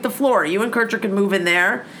 We'll sweep the floor. You and Kurtzer can move in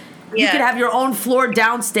there. Yeah. You could have your own floor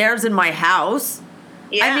downstairs in my house.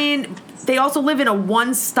 Yeah. I mean, they also live in a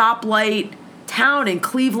one-stoplight town in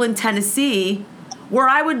Cleveland, Tennessee, where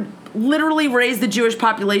I would literally raise the Jewish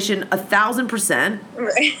population 1,000%.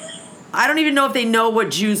 Right. I don't even know if they know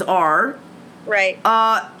what Jews are. Right.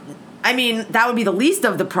 I mean, that would be the least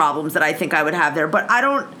of the problems that I think I would have there. But I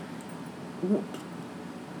don't.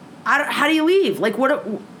 How do you leave? Like, what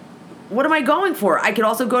am I going for? I could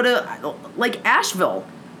also go to, like, Asheville.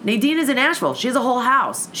 Nadine is in Asheville. She has a whole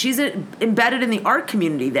house. She's embedded in the art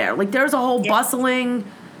community there. Like, there's a whole bustling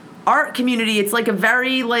art community. It's, like, a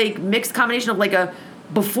very, like, mixed combination of, like,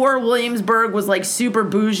 before Williamsburg was, like, super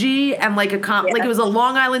bougie and, like, like, it was a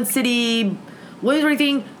Long Island City, Williamsburg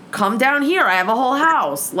thing. Come down here. I have a whole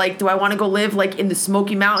house. Like, do I want to go live, like, in the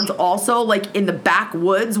Smoky Mountains also? Like, in the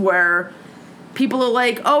backwoods where people are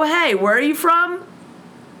like, oh, hey, where are you from?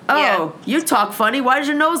 Oh, you talk funny. Why does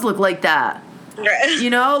your nose look like that? Right. You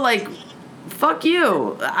know, like, fuck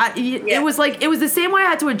you. It was like, it was the same way I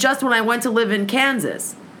had to adjust when I went to live in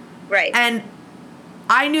Kansas. Right. And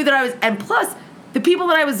I knew that I was, and plus, the people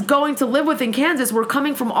that I was going to live with in Kansas were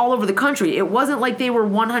coming from all over the country. It wasn't like they were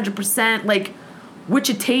 100% like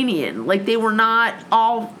Wichitanian. Like they were not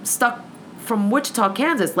all stuck from Wichita,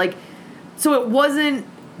 Kansas. Like, so it wasn't,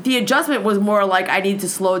 the adjustment was more like I needed to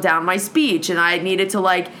slow down my speech, and I needed to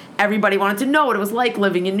like, everybody wanted to know what it was like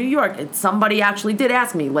living in New York. And somebody actually did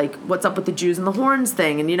ask me like, what's up with the Jews and the horns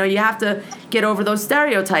thing? And you have to get over those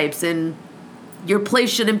stereotypes, and your place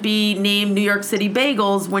shouldn't be named New York City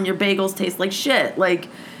Bagels when your bagels taste like shit. Like,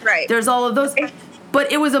 right. There's all of those.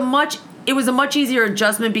 But it was a much easier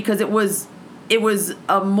adjustment because it was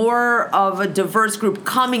a more of a diverse group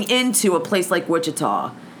coming into a place like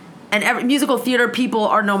Wichita. And musical theater people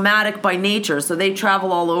are nomadic by nature, so they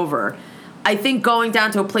travel all over. I think going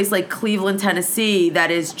down to a place like Cleveland, Tennessee, that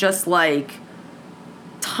is just like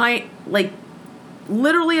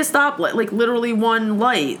literally a stoplight, like literally one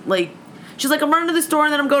light, like. She's like, I'm running to the store,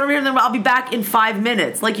 and then I'm going over here, and then I'll be back in 5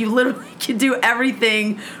 minutes. Like, you literally can do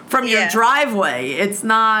everything from your driveway. It's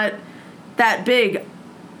not that big.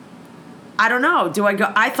 I don't know. Do I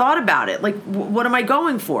go? I thought about it. Like, what am I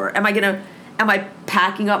going for? Am I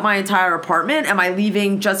packing up my entire apartment? Am I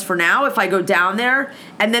leaving just for now? If I go down there,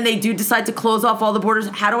 and then they do decide to close off all the borders,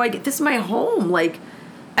 how do I get, this is my home. Like,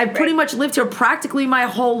 I've pretty much lived here practically my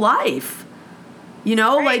whole life.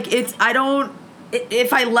 Like,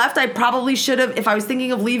 if I left, I probably should have. If I was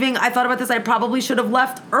thinking of leaving, I thought about this. I probably should have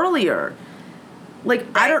left earlier. Like,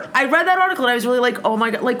 I read that article and I was really like, oh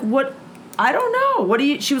my God, like what? I don't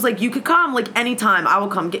know. She was like, you could come like anytime. I will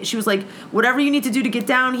come. She was like, whatever you need to do to get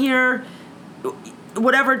down here,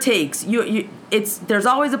 whatever it takes. There's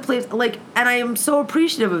always a place. Like, and I am so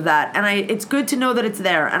appreciative of that. And it's good to know that it's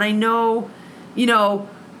there. And I know, no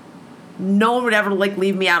one would ever like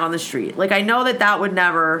leave me out on the street. Like, I know that would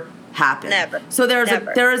never happen. Never. So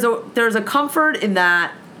there's a comfort in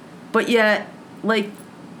that, but yet like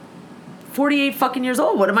 48 fucking years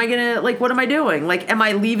old, what am I doing? Like, am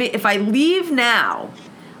I leaving? If I leave now,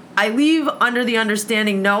 I leave under the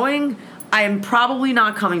understanding knowing I am probably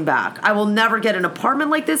not coming back. I will never get an apartment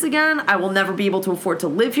like this again. I will never be able to afford to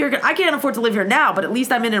live here. I can't afford to live here now, but at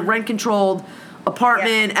least I'm in a rent controlled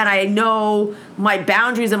apartment, and I know my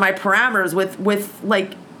boundaries and my parameters with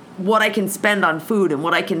like what I can spend on food and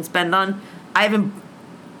what I can spend on. I haven't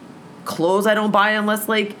clothes I don't buy unless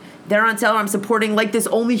like they're on sale. I'm supporting like this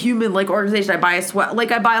Only Human like organization. I buy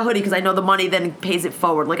a hoodie because I know the money then pays it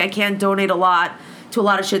forward. Like, I can't donate a lot to a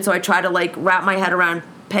lot of shit, so I try to like wrap my head around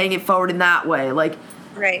paying it forward in that way. Like,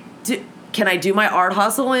 right. Can I do my art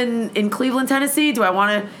hustle in Cleveland, Tennessee? Do I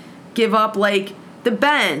want to give up like the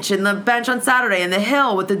bench on Saturday and the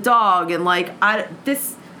hill with the dog and like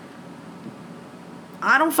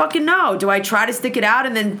I don't fucking know. Do I try to stick it out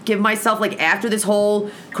and then give myself, like, after this whole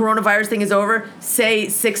coronavirus thing is over, say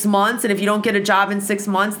 6 months, and if you don't get a job in 6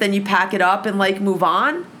 months, then you pack it up and, like, move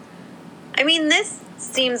on? I mean, this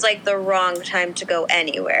seems like the wrong time to go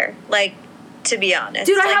anywhere. Like, to be honest.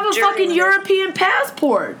 Dude, I have a fucking European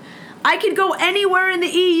passport. I could go anywhere in the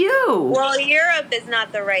EU. Well, Europe is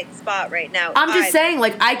not the right spot right now. I'm just saying,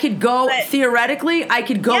 like, I could go, theoretically, I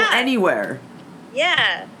could go anywhere.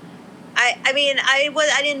 Yeah. I mean,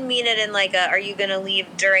 I didn't mean it in like are you going to leave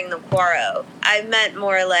during the quarro? I meant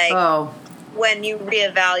more like when you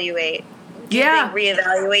reevaluate. Do you think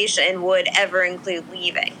reevaluation would ever include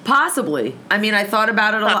leaving? Possibly. I mean, I thought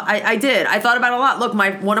about it a lot. I did. I thought about it a lot. Look,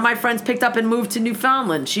 one of my friends picked up and moved to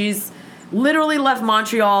Newfoundland. She's literally left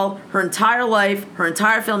Montreal her entire life, her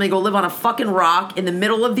entire family, go live on a fucking rock in the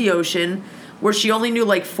middle of the ocean where she only knew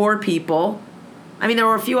like 4 people. I mean, there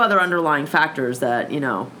were a few other underlying factors that,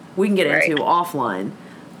 we can get into offline.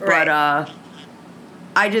 Right.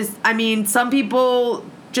 But some people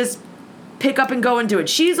just pick up and go and do it.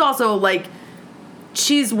 She's also like,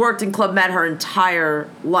 she's worked in Club Med her entire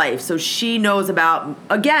life. So she knows about,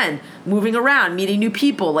 again, moving around, meeting new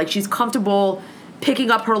people. Like, she's comfortable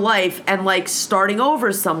picking up her life and like starting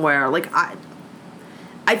over somewhere. Like,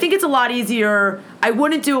 I think it's a lot easier. I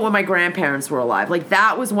wouldn't do it when my grandparents were alive. Like,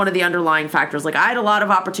 that was one of the underlying factors. Like, I had a lot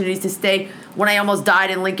of opportunities to stay when I almost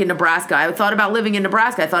died in Lincoln, Nebraska. I thought about living in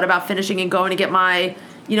Nebraska. I thought about finishing and going to get my,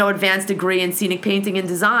 advanced degree in scenic painting and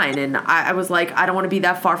design. And I was like, I don't want to be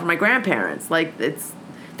that far from my grandparents. Like,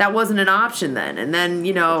 that wasn't an option then. And then,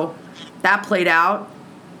 that played out.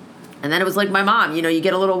 And then it was like my mom, you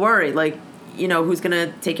get a little worried. Like, who's going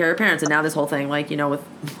to take care of your parents? And now this whole thing, like, with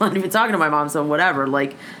I'm not even talking to my mom, so whatever.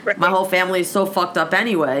 Like, my whole family is so fucked up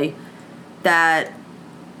anyway that,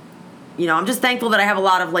 I'm just thankful that I have a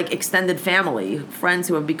lot of, like, extended family, friends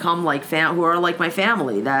who have become, like, who are, like, my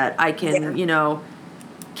family that I can,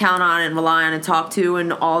 count on and rely on and talk to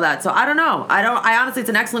and all that. So I don't know. I honestly, it's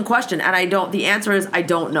an excellent question, and the answer is I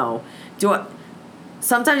don't know.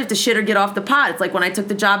 Sometimes you have to shit or get off the pot. It's like when I took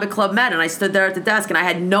the job at Club Med and I stood there at the desk and I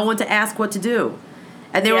had no one to ask what to do.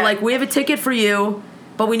 And they were like, we have a ticket for you,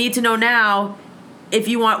 but we need to know now if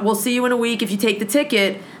you want, we'll see you in a week if you take the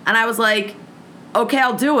ticket. And I was like, okay,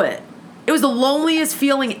 I'll do it. It was the loneliest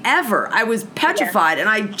feeling ever. I was petrified. And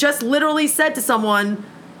I just literally said to someone,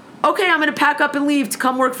 okay, I'm going to pack up and leave to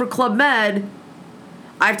come work for Club Med.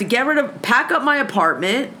 I have to pack up my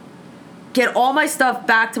apartment, get all my stuff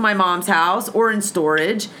back to my mom's house or in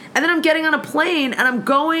storage, and then I'm getting on a plane and I'm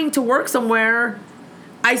going to work somewhere.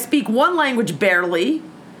 I speak one language barely.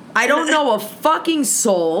 I don't know a fucking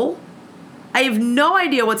soul. I have no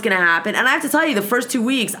idea what's going to happen. And I have to tell you, the first 2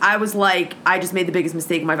 weeks, I was like, I just made the biggest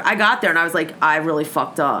mistake of my life. I got there and I was like, I really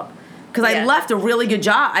fucked up. Because I left a really good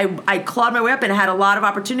job. I clawed my way up and had a lot of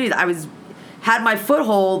opportunities. Had my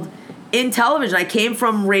foothold in television. I came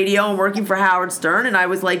from radio and working for Howard Stern, and I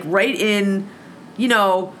was like right in,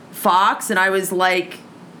 Fox, and I was like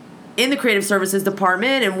in the creative services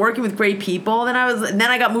department and working with great people. And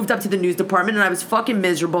then I got moved up to the news department, and I was fucking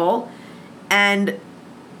miserable. And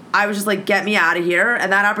I was just like, get me out of here.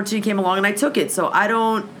 And that opportunity came along and I took it. So I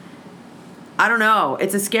don't know.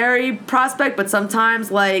 It's a scary prospect, but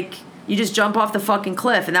sometimes like you just jump off the fucking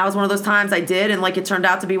cliff. And that was one of those times I did. And like, it turned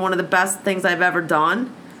out to be one of the best things I've ever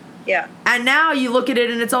done. Yeah. And now you look at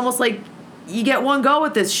it and it's almost like you get one go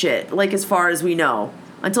with this shit. Like, as far as we know,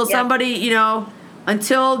 until somebody,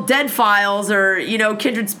 until Dead Files or,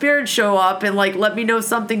 Kindred Spirits show up and like, let me know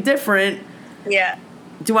something different. Yeah.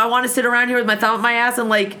 Do I want to sit around here with my thumb up my ass and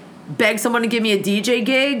like beg someone to give me a DJ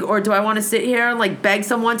gig, or do I want to sit here and like beg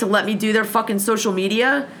someone to let me do their fucking social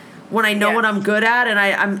media when I know what I'm good at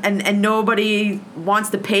and nobody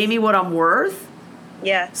wants to pay me what I'm worth?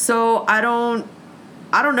 Yeah. So I don't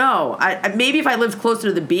know. Maybe if I lived closer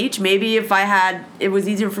to the beach, maybe if it was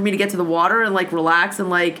easier for me to get to the water and like relax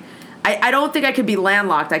and like. I don't think I could be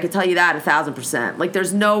landlocked. I could tell you that 1,000%. Like,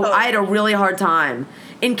 there's no. I had a really hard time.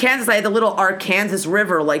 In Kansas, I had the little Arkansas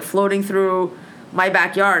River, like, floating through my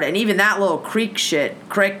backyard. And even that little creek,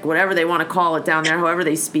 whatever they want to call it down there, however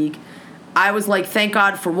they speak, I was like, thank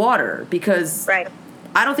God for water. Because I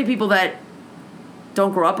don't think people that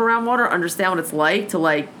don't grow up around water understand what it's like to,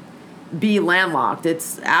 like, be landlocked.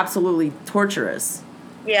 It's absolutely torturous.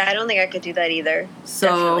 Yeah, I don't think I could do that either. So,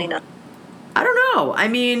 definitely not. I don't know. I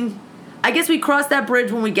mean, I guess we cross that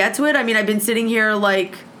bridge when we get to it. I mean, I've been sitting here,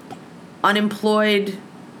 like, unemployed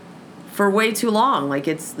for way too long. Like,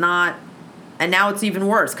 it's not... And now it's even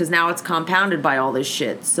worse, because now it's compounded by all this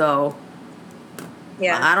shit. So,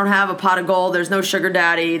 yeah, I don't have a pot of gold. There's no sugar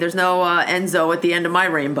daddy. There's no Enzo at the end of my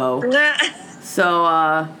rainbow. So,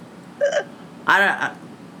 I don't...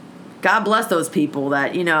 God bless those people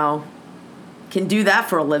that, can do that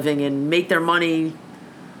for a living and make their money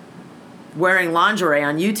wearing lingerie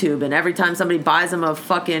on YouTube, and every time somebody buys them a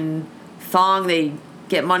fucking thong, they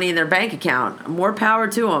get money in their bank account. More power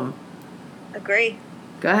to them. Agree.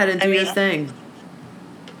 Go ahead and do your thing.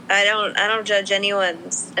 I don't judge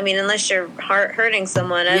anyone's. I mean, unless you're hurting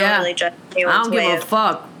someone, I don't really judge anyone's way. I don't give a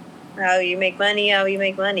fuck. How you make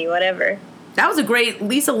money, whatever. That was a great.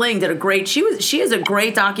 Lisa Ling did a great. She is a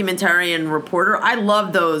great documentarian reporter. I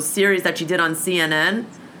love those series that she did on CNN.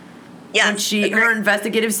 Yeah, her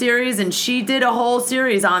investigative series, and she did a whole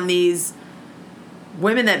series on these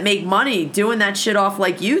women that make money doing that shit off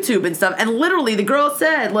like YouTube and stuff. And literally, the girl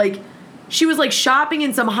said like she was like shopping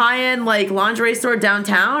in some high-end like lingerie store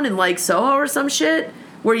downtown in like Soho or some shit,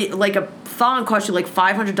 where like a thong cost you like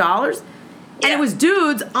 $500, and it was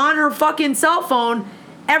dudes on her fucking cell phone.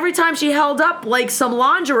 Every time she held up like some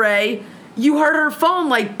lingerie, you heard her phone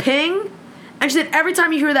like ping, and she said every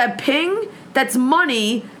time you hear that ping, that's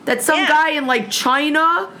money that some guy in like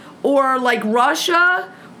China or like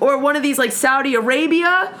Russia or one of these like Saudi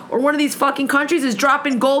Arabia or one of these fucking countries is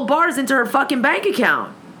dropping gold bars into her fucking bank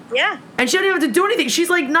account. Yeah. And she didn't have to do anything. She's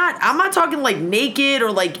like I'm not talking like naked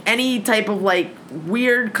or like any type of like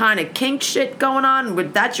weird kind of kink shit going on.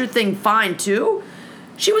 But that's your thing, fine too.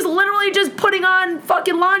 She was literally just putting on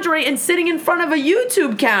fucking lingerie and sitting in front of a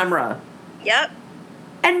YouTube camera. Yep.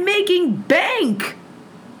 And making bank.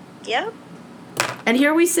 Yep. And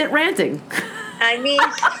here we sit ranting. I mean,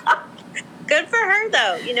 good for her,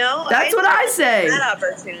 though, That's what I say. That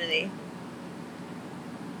opportunity.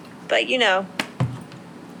 But,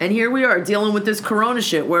 And here we are dealing with this corona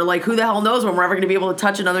shit where, like, who the hell knows when we're ever going to be able to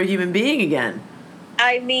touch another human being again.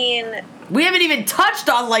 I mean... We haven't even touched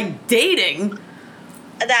on, like, dating.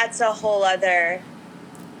 That's a whole other...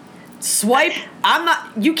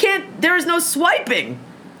 You can't... There is no swiping.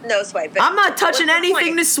 No swiping. I'm not touching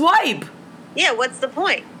anything to swipe. Yeah, what's the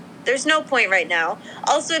point? There's no point right now.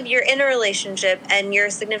 Also, if you're in a relationship and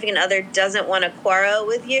your significant other doesn't want to quarrel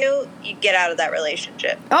with you, you get out of that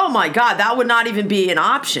relationship. Oh my God, that would not even be an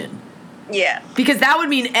option. Yeah. Because that would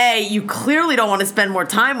mean, A, you clearly don't want to spend more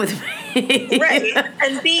time with me. Right.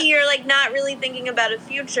 And B, you're like not really thinking about a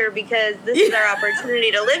future because this is our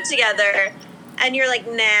opportunity to live together. And you're like,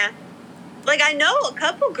 nah. Like, I know a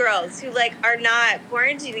couple girls who, like, are not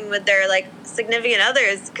quarantining with their, like, significant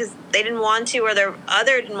others because they didn't want to or their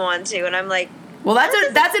other didn't want to. And I'm like... Well, that's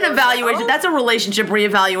an evaluation. That's a relationship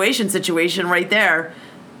reevaluation situation right there.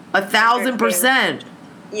 1,000%.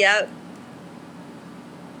 Yep.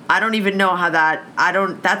 I don't even know how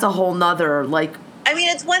that's a whole nother, like... I mean,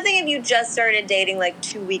 it's one thing if you just started dating, like,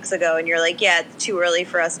 2 weeks ago and you're like, yeah, it's too early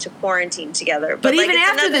for us to quarantine together. But like, even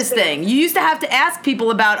after this thing, you used to have to ask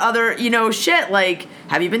people about other, shit, like,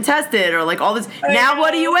 have you been tested or, like, all this. Now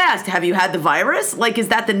what do you ask? Have you had the virus? Like, is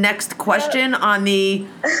that the next question on the...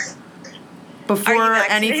 Before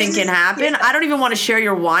anything can happen? Yeah. I don't even want to share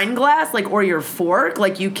your wine glass, like, or your fork.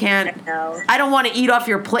 Like, you can't... I don't want to eat off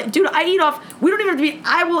your plate. Dude, we don't even have to be...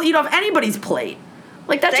 I will eat off anybody's plate.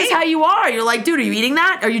 Like, that's just how you are. You're like, dude, are you eating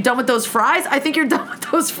that? Are you done with those fries? I think you're done with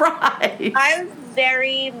those fries. I was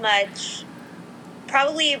very much,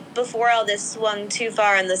 probably before all this swung too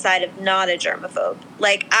far on the side of not a germaphobe.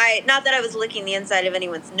 Like, not that I was licking the inside of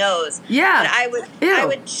anyone's nose. Yeah. But I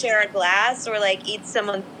would share a glass or, like, eat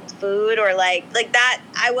someone's food or, like that.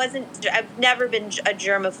 I've never been a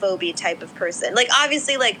germophobia type of person. Like,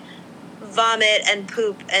 obviously, like, vomit and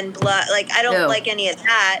poop and blood, like I don't like any of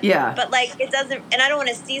that. Yeah. But like it doesn't, and I don't want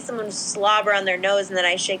to see someone slobber on their nose and then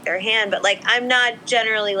I shake their hand. But like I'm not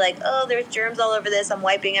generally like, oh, there's germs all over this. I'm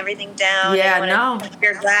wiping everything down. Yeah, no.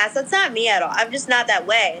 Your glass. That's not me at all. I'm just not that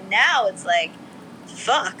way. And now it's like,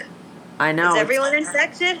 fuck. I know. Is everyone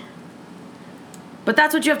infected? But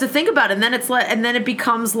that's what you have to think about, and then it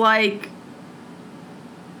becomes like,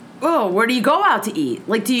 oh, where do you go out to eat?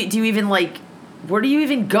 Like, do you even like? Where do you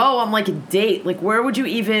even go on, like, a date? Like, where would you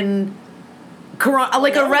even...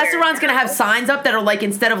 Like, a restaurant's going to have signs up that are, like,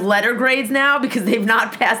 instead of letter grades now, because they've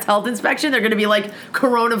not passed health inspection, they're going to be, like,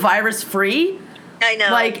 coronavirus-free. I know.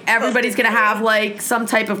 Like, everybody's going to have, like, some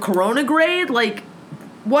type of corona grade. Like,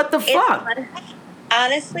 what the fuck?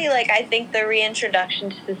 Honestly, like, I think the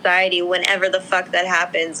reintroduction to society, whenever the fuck that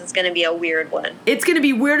happens, is going to be a weird one. It's going to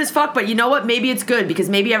be weird as fuck, but you know what? Maybe it's good, because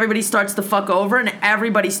maybe everybody starts to fuck over, and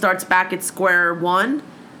everybody starts back at square one.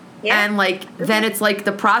 Yeah. And, like, then it's, like,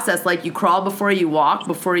 the process. Like, you crawl before you walk,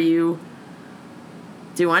 before you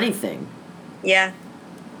do anything. Yeah.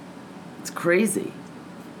 It's crazy.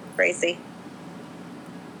 Crazy.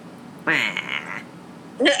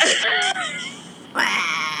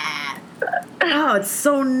 Oh, it's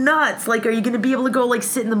so nuts. Like, are you going to be able to go, like,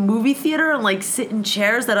 sit in the movie theater and, like, sit in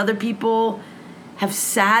chairs that other people have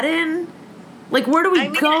sat in? Like, where do we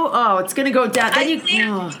go? Oh, it's going to go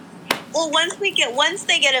down. Well, once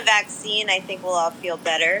they get a vaccine, I think we'll all feel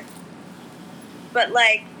better. But,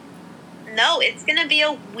 like, no, it's going to be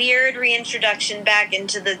a weird reintroduction back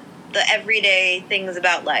into the everyday things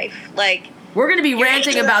about life. Like, we're going to be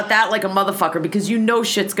ranting about that like a motherfucker because you know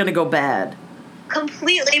shit's going to go bad.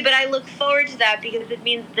 Completely, but I look forward to that because it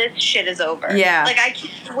means this shit is over. Yeah. Like, I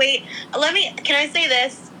can't wait. Can I say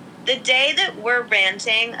this? The day that we're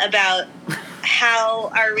ranting about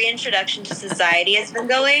how our reintroduction to society has been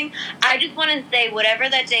going, I just want to say whatever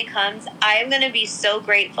that day comes, I am going to be so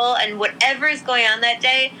grateful, and whatever is going on that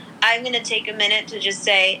day, I'm going to take a minute to just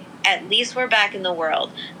say, at least we're back in the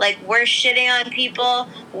world. Like, we're shitting on people.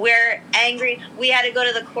 We're angry. We had to go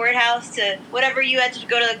to the courthouse to whatever you had to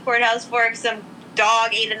go to the courthouse for. Some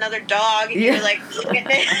dog ate another dog. And you're like,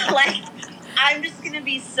 like, I'm just going to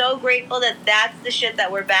be so grateful that that's the shit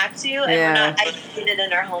that we're back to. And we're not isolated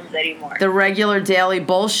in our homes anymore. The regular daily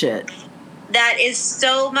bullshit. That is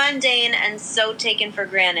so mundane and so taken for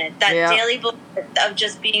granted. That daily bullshit of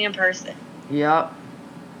just being a person. Yep.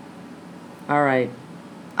 All right.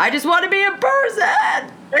 I just want to be a person.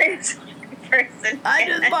 I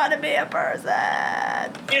just want to be a person.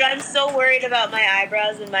 Dude, I'm so worried about my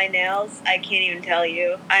eyebrows and my nails. I can't even tell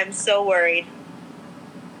you. I'm so worried.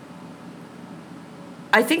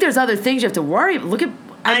 I think there's other things you have to worry about. Look at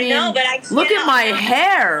look at my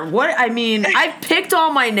hair. What I mean, I've picked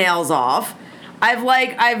all my nails off. Yeah,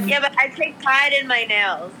 but I take pride in my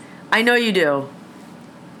nails. I know you do.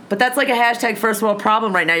 But that's like a hashtag first world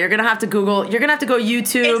problem right now. You're gonna have to Google. You're gonna have to go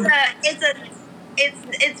YouTube.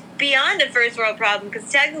 It's beyond a first world problem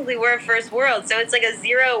because technically we're a first world, so it's like a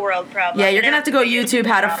zero world problem. Yeah, you're gonna have to go YouTube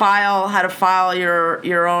how to file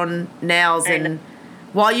your own nails, and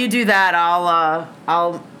while you do that,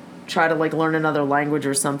 I'll try to like learn another language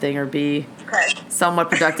or something, or be somewhat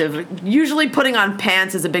productive. Usually putting on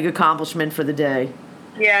pants is a big accomplishment for the day.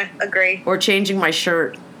 Yeah, agree. Or changing my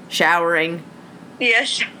shirt, showering. Yeah,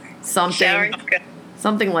 something. Showering's good.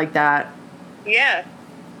 Something like that. Yeah.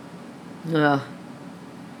 Ugh.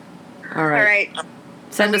 All right.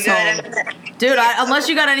 Send us home. Dude, unless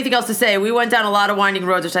you got anything else to say, we went down a lot of winding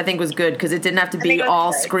roads, which I think was good, because it didn't have to be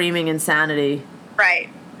all screaming insanity. Right.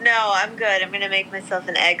 No, I'm good. I'm going to make myself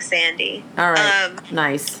an egg sandy. All right.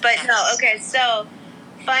 Nice. But no, okay, so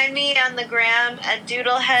find me on the gram at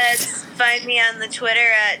Doodleheads. Find me on the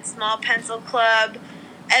Twitter at Small Pencil Club.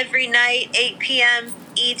 Every night, 8 p.m.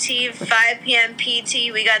 ET, 5 p.m.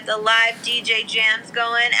 PT. We got the live DJ jams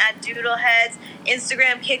going at Doodleheads.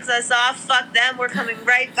 Instagram kicks us off. Fuck them. We're coming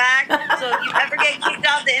right back. So if you ever get kicked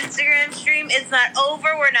off the Instagram stream, it's not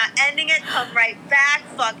over. We're not ending it. Come right back.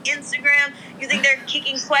 Fuck Instagram. You think they're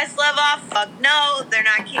kicking Questlove off? Fuck no. They're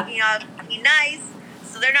not kicking off Be Nice.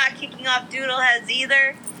 So they're not kicking off Doodleheads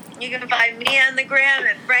either. You can find me on the gram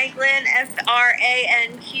at Franklin,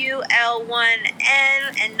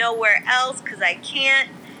 FRANQL1N, and nowhere else because I can't.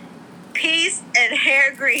 Peace and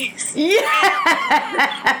hair grease.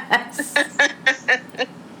 Yes!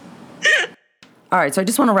 All right, so I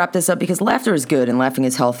just want to wrap this up because laughter is good and laughing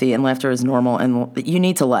is healthy and laughter is normal and you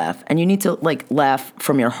need to laugh and you need to like laugh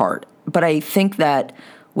from your heart. But I think that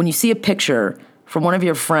when you see a picture from one of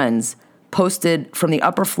your friends posted from the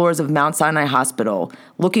upper floors of Mount Sinai Hospital,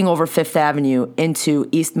 looking over Fifth Avenue into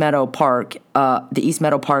East Meadow Park, the East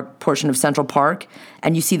Meadow Park portion of Central Park,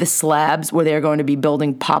 and you see the slabs where they're going to be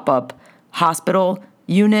building pop-up hospital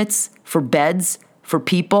units for beds for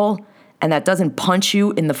people, and that doesn't punch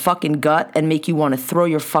you in the fucking gut and make you want to throw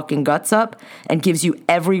your fucking guts up and gives you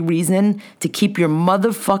every reason to keep your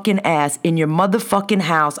motherfucking ass in your motherfucking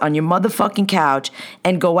house on your motherfucking couch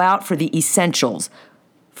and go out for the essentials.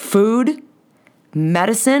 Food,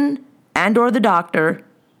 medicine, and or the doctor,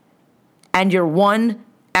 and your one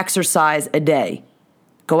exercise a day.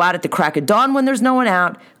 Go out at the crack of dawn when there's no one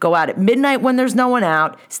out. Go out at midnight when there's no one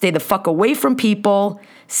out. Stay the fuck away from people.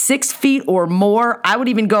 6 feet or more. I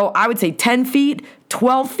would say 10 feet,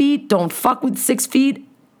 12 feet. Don't fuck with 6 feet.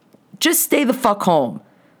 Just stay the fuck home.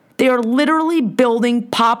 They are literally building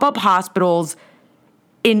pop-up hospitals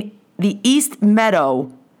in the East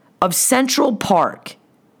Meadow of Central Park,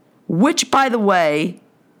 which, by the way,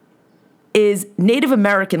 is Native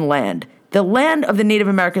American land. The land of the Native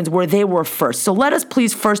Americans where they were first. So let us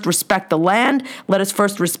please first respect the land. Let us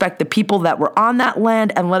first respect the people that were on that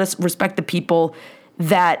land. And let us respect the people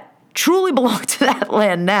that truly belong to that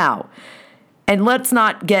land now. And let's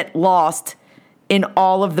not get lost in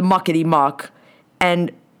all of the muckety-muck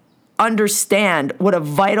and understand what a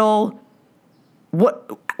vital,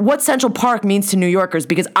 what Central Park means to New Yorkers.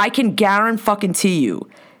 Because I can guarantee you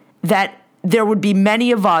that there would be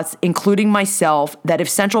many of us, including myself, that if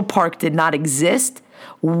Central Park did not exist,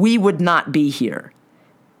 we would not be here.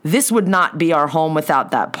 This would not be our home without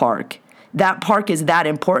that park. That park is that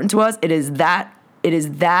important to us. It is that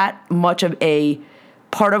much of a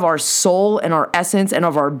part of our soul and our essence and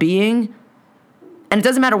of our being. And it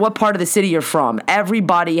doesn't matter what part of the city you're from.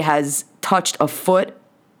 Everybody has touched a foot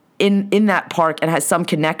in that park and has some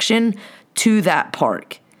connection to that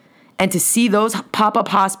park. And to see those pop-up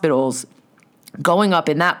hospitals going up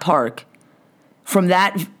in that park, from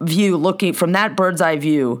that view, looking from that bird's eye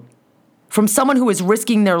view, from someone who is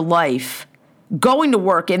risking their life, going to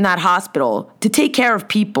work in that hospital to take care of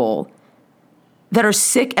people that are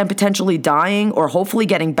sick and potentially dying or hopefully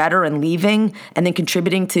getting better and leaving and then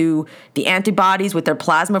contributing to the antibodies with their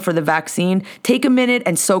plasma for the vaccine. Take a minute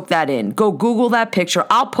and soak that in. Go Google that picture.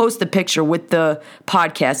 I'll post the picture with the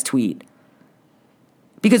podcast tweet.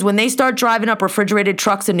 Because when they start driving up refrigerated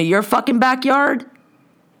trucks into your fucking backyard,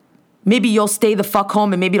 maybe you'll stay the fuck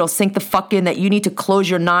home and maybe it'll sink the fuck in that you need to close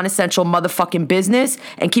your non-essential motherfucking business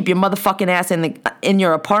and keep your motherfucking ass in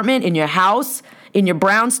your apartment, in your house, in your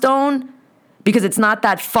brownstone, because it's not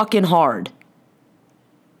that fucking hard.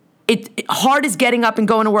 Hard is getting up and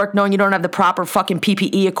going to work knowing you don't have the proper fucking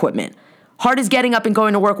PPE equipment. Hard is getting up and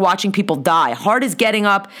going to work watching people die. Hard is getting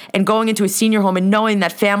up and going into a senior home and knowing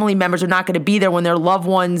that family members are not going to be there when their loved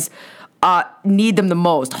ones need them the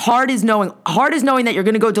most. Hard is knowing that you're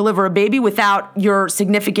going to go deliver a baby without your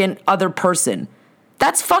significant other person.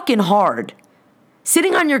 That's fucking hard.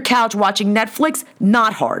 Sitting on your couch watching Netflix,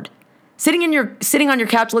 not hard. Sitting on your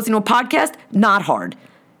couch listening to a podcast, not hard.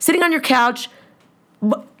 Sitting on your couch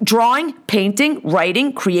drawing, painting,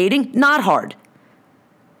 writing, creating, not hard.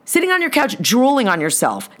 Sitting on your couch drooling on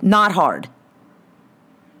yourself, not hard.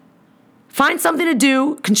 Find something to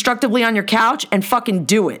do constructively on your couch and fucking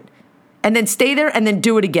do it. and then stay there and then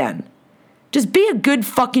do it again. Just be a good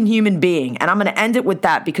fucking human being. And I'm going to end it with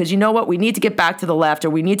that because you know what? We need to get back to the laughter.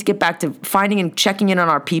 We need to get back to finding and checking in on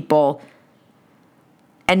our people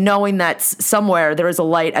and knowing that somewhere there is a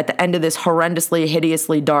light at the end of this horrendously,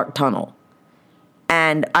 hideously dark tunnel.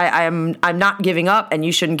 And I'm not giving up, and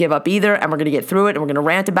you shouldn't give up either, and we're going to get through it, and we're going to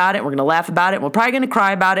rant about it, and we're going to laugh about it, and we're probably going to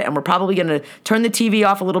cry about it, and we're probably going to turn the TV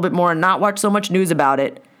off a little bit more and not watch so much news about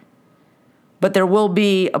it. But there will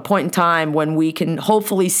be a point in time when we can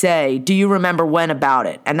hopefully say, do you remember when about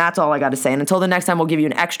it? And that's all I got to say. And until the next time, we'll give you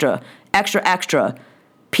an extra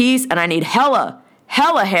peace, and I need hella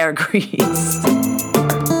hair grease.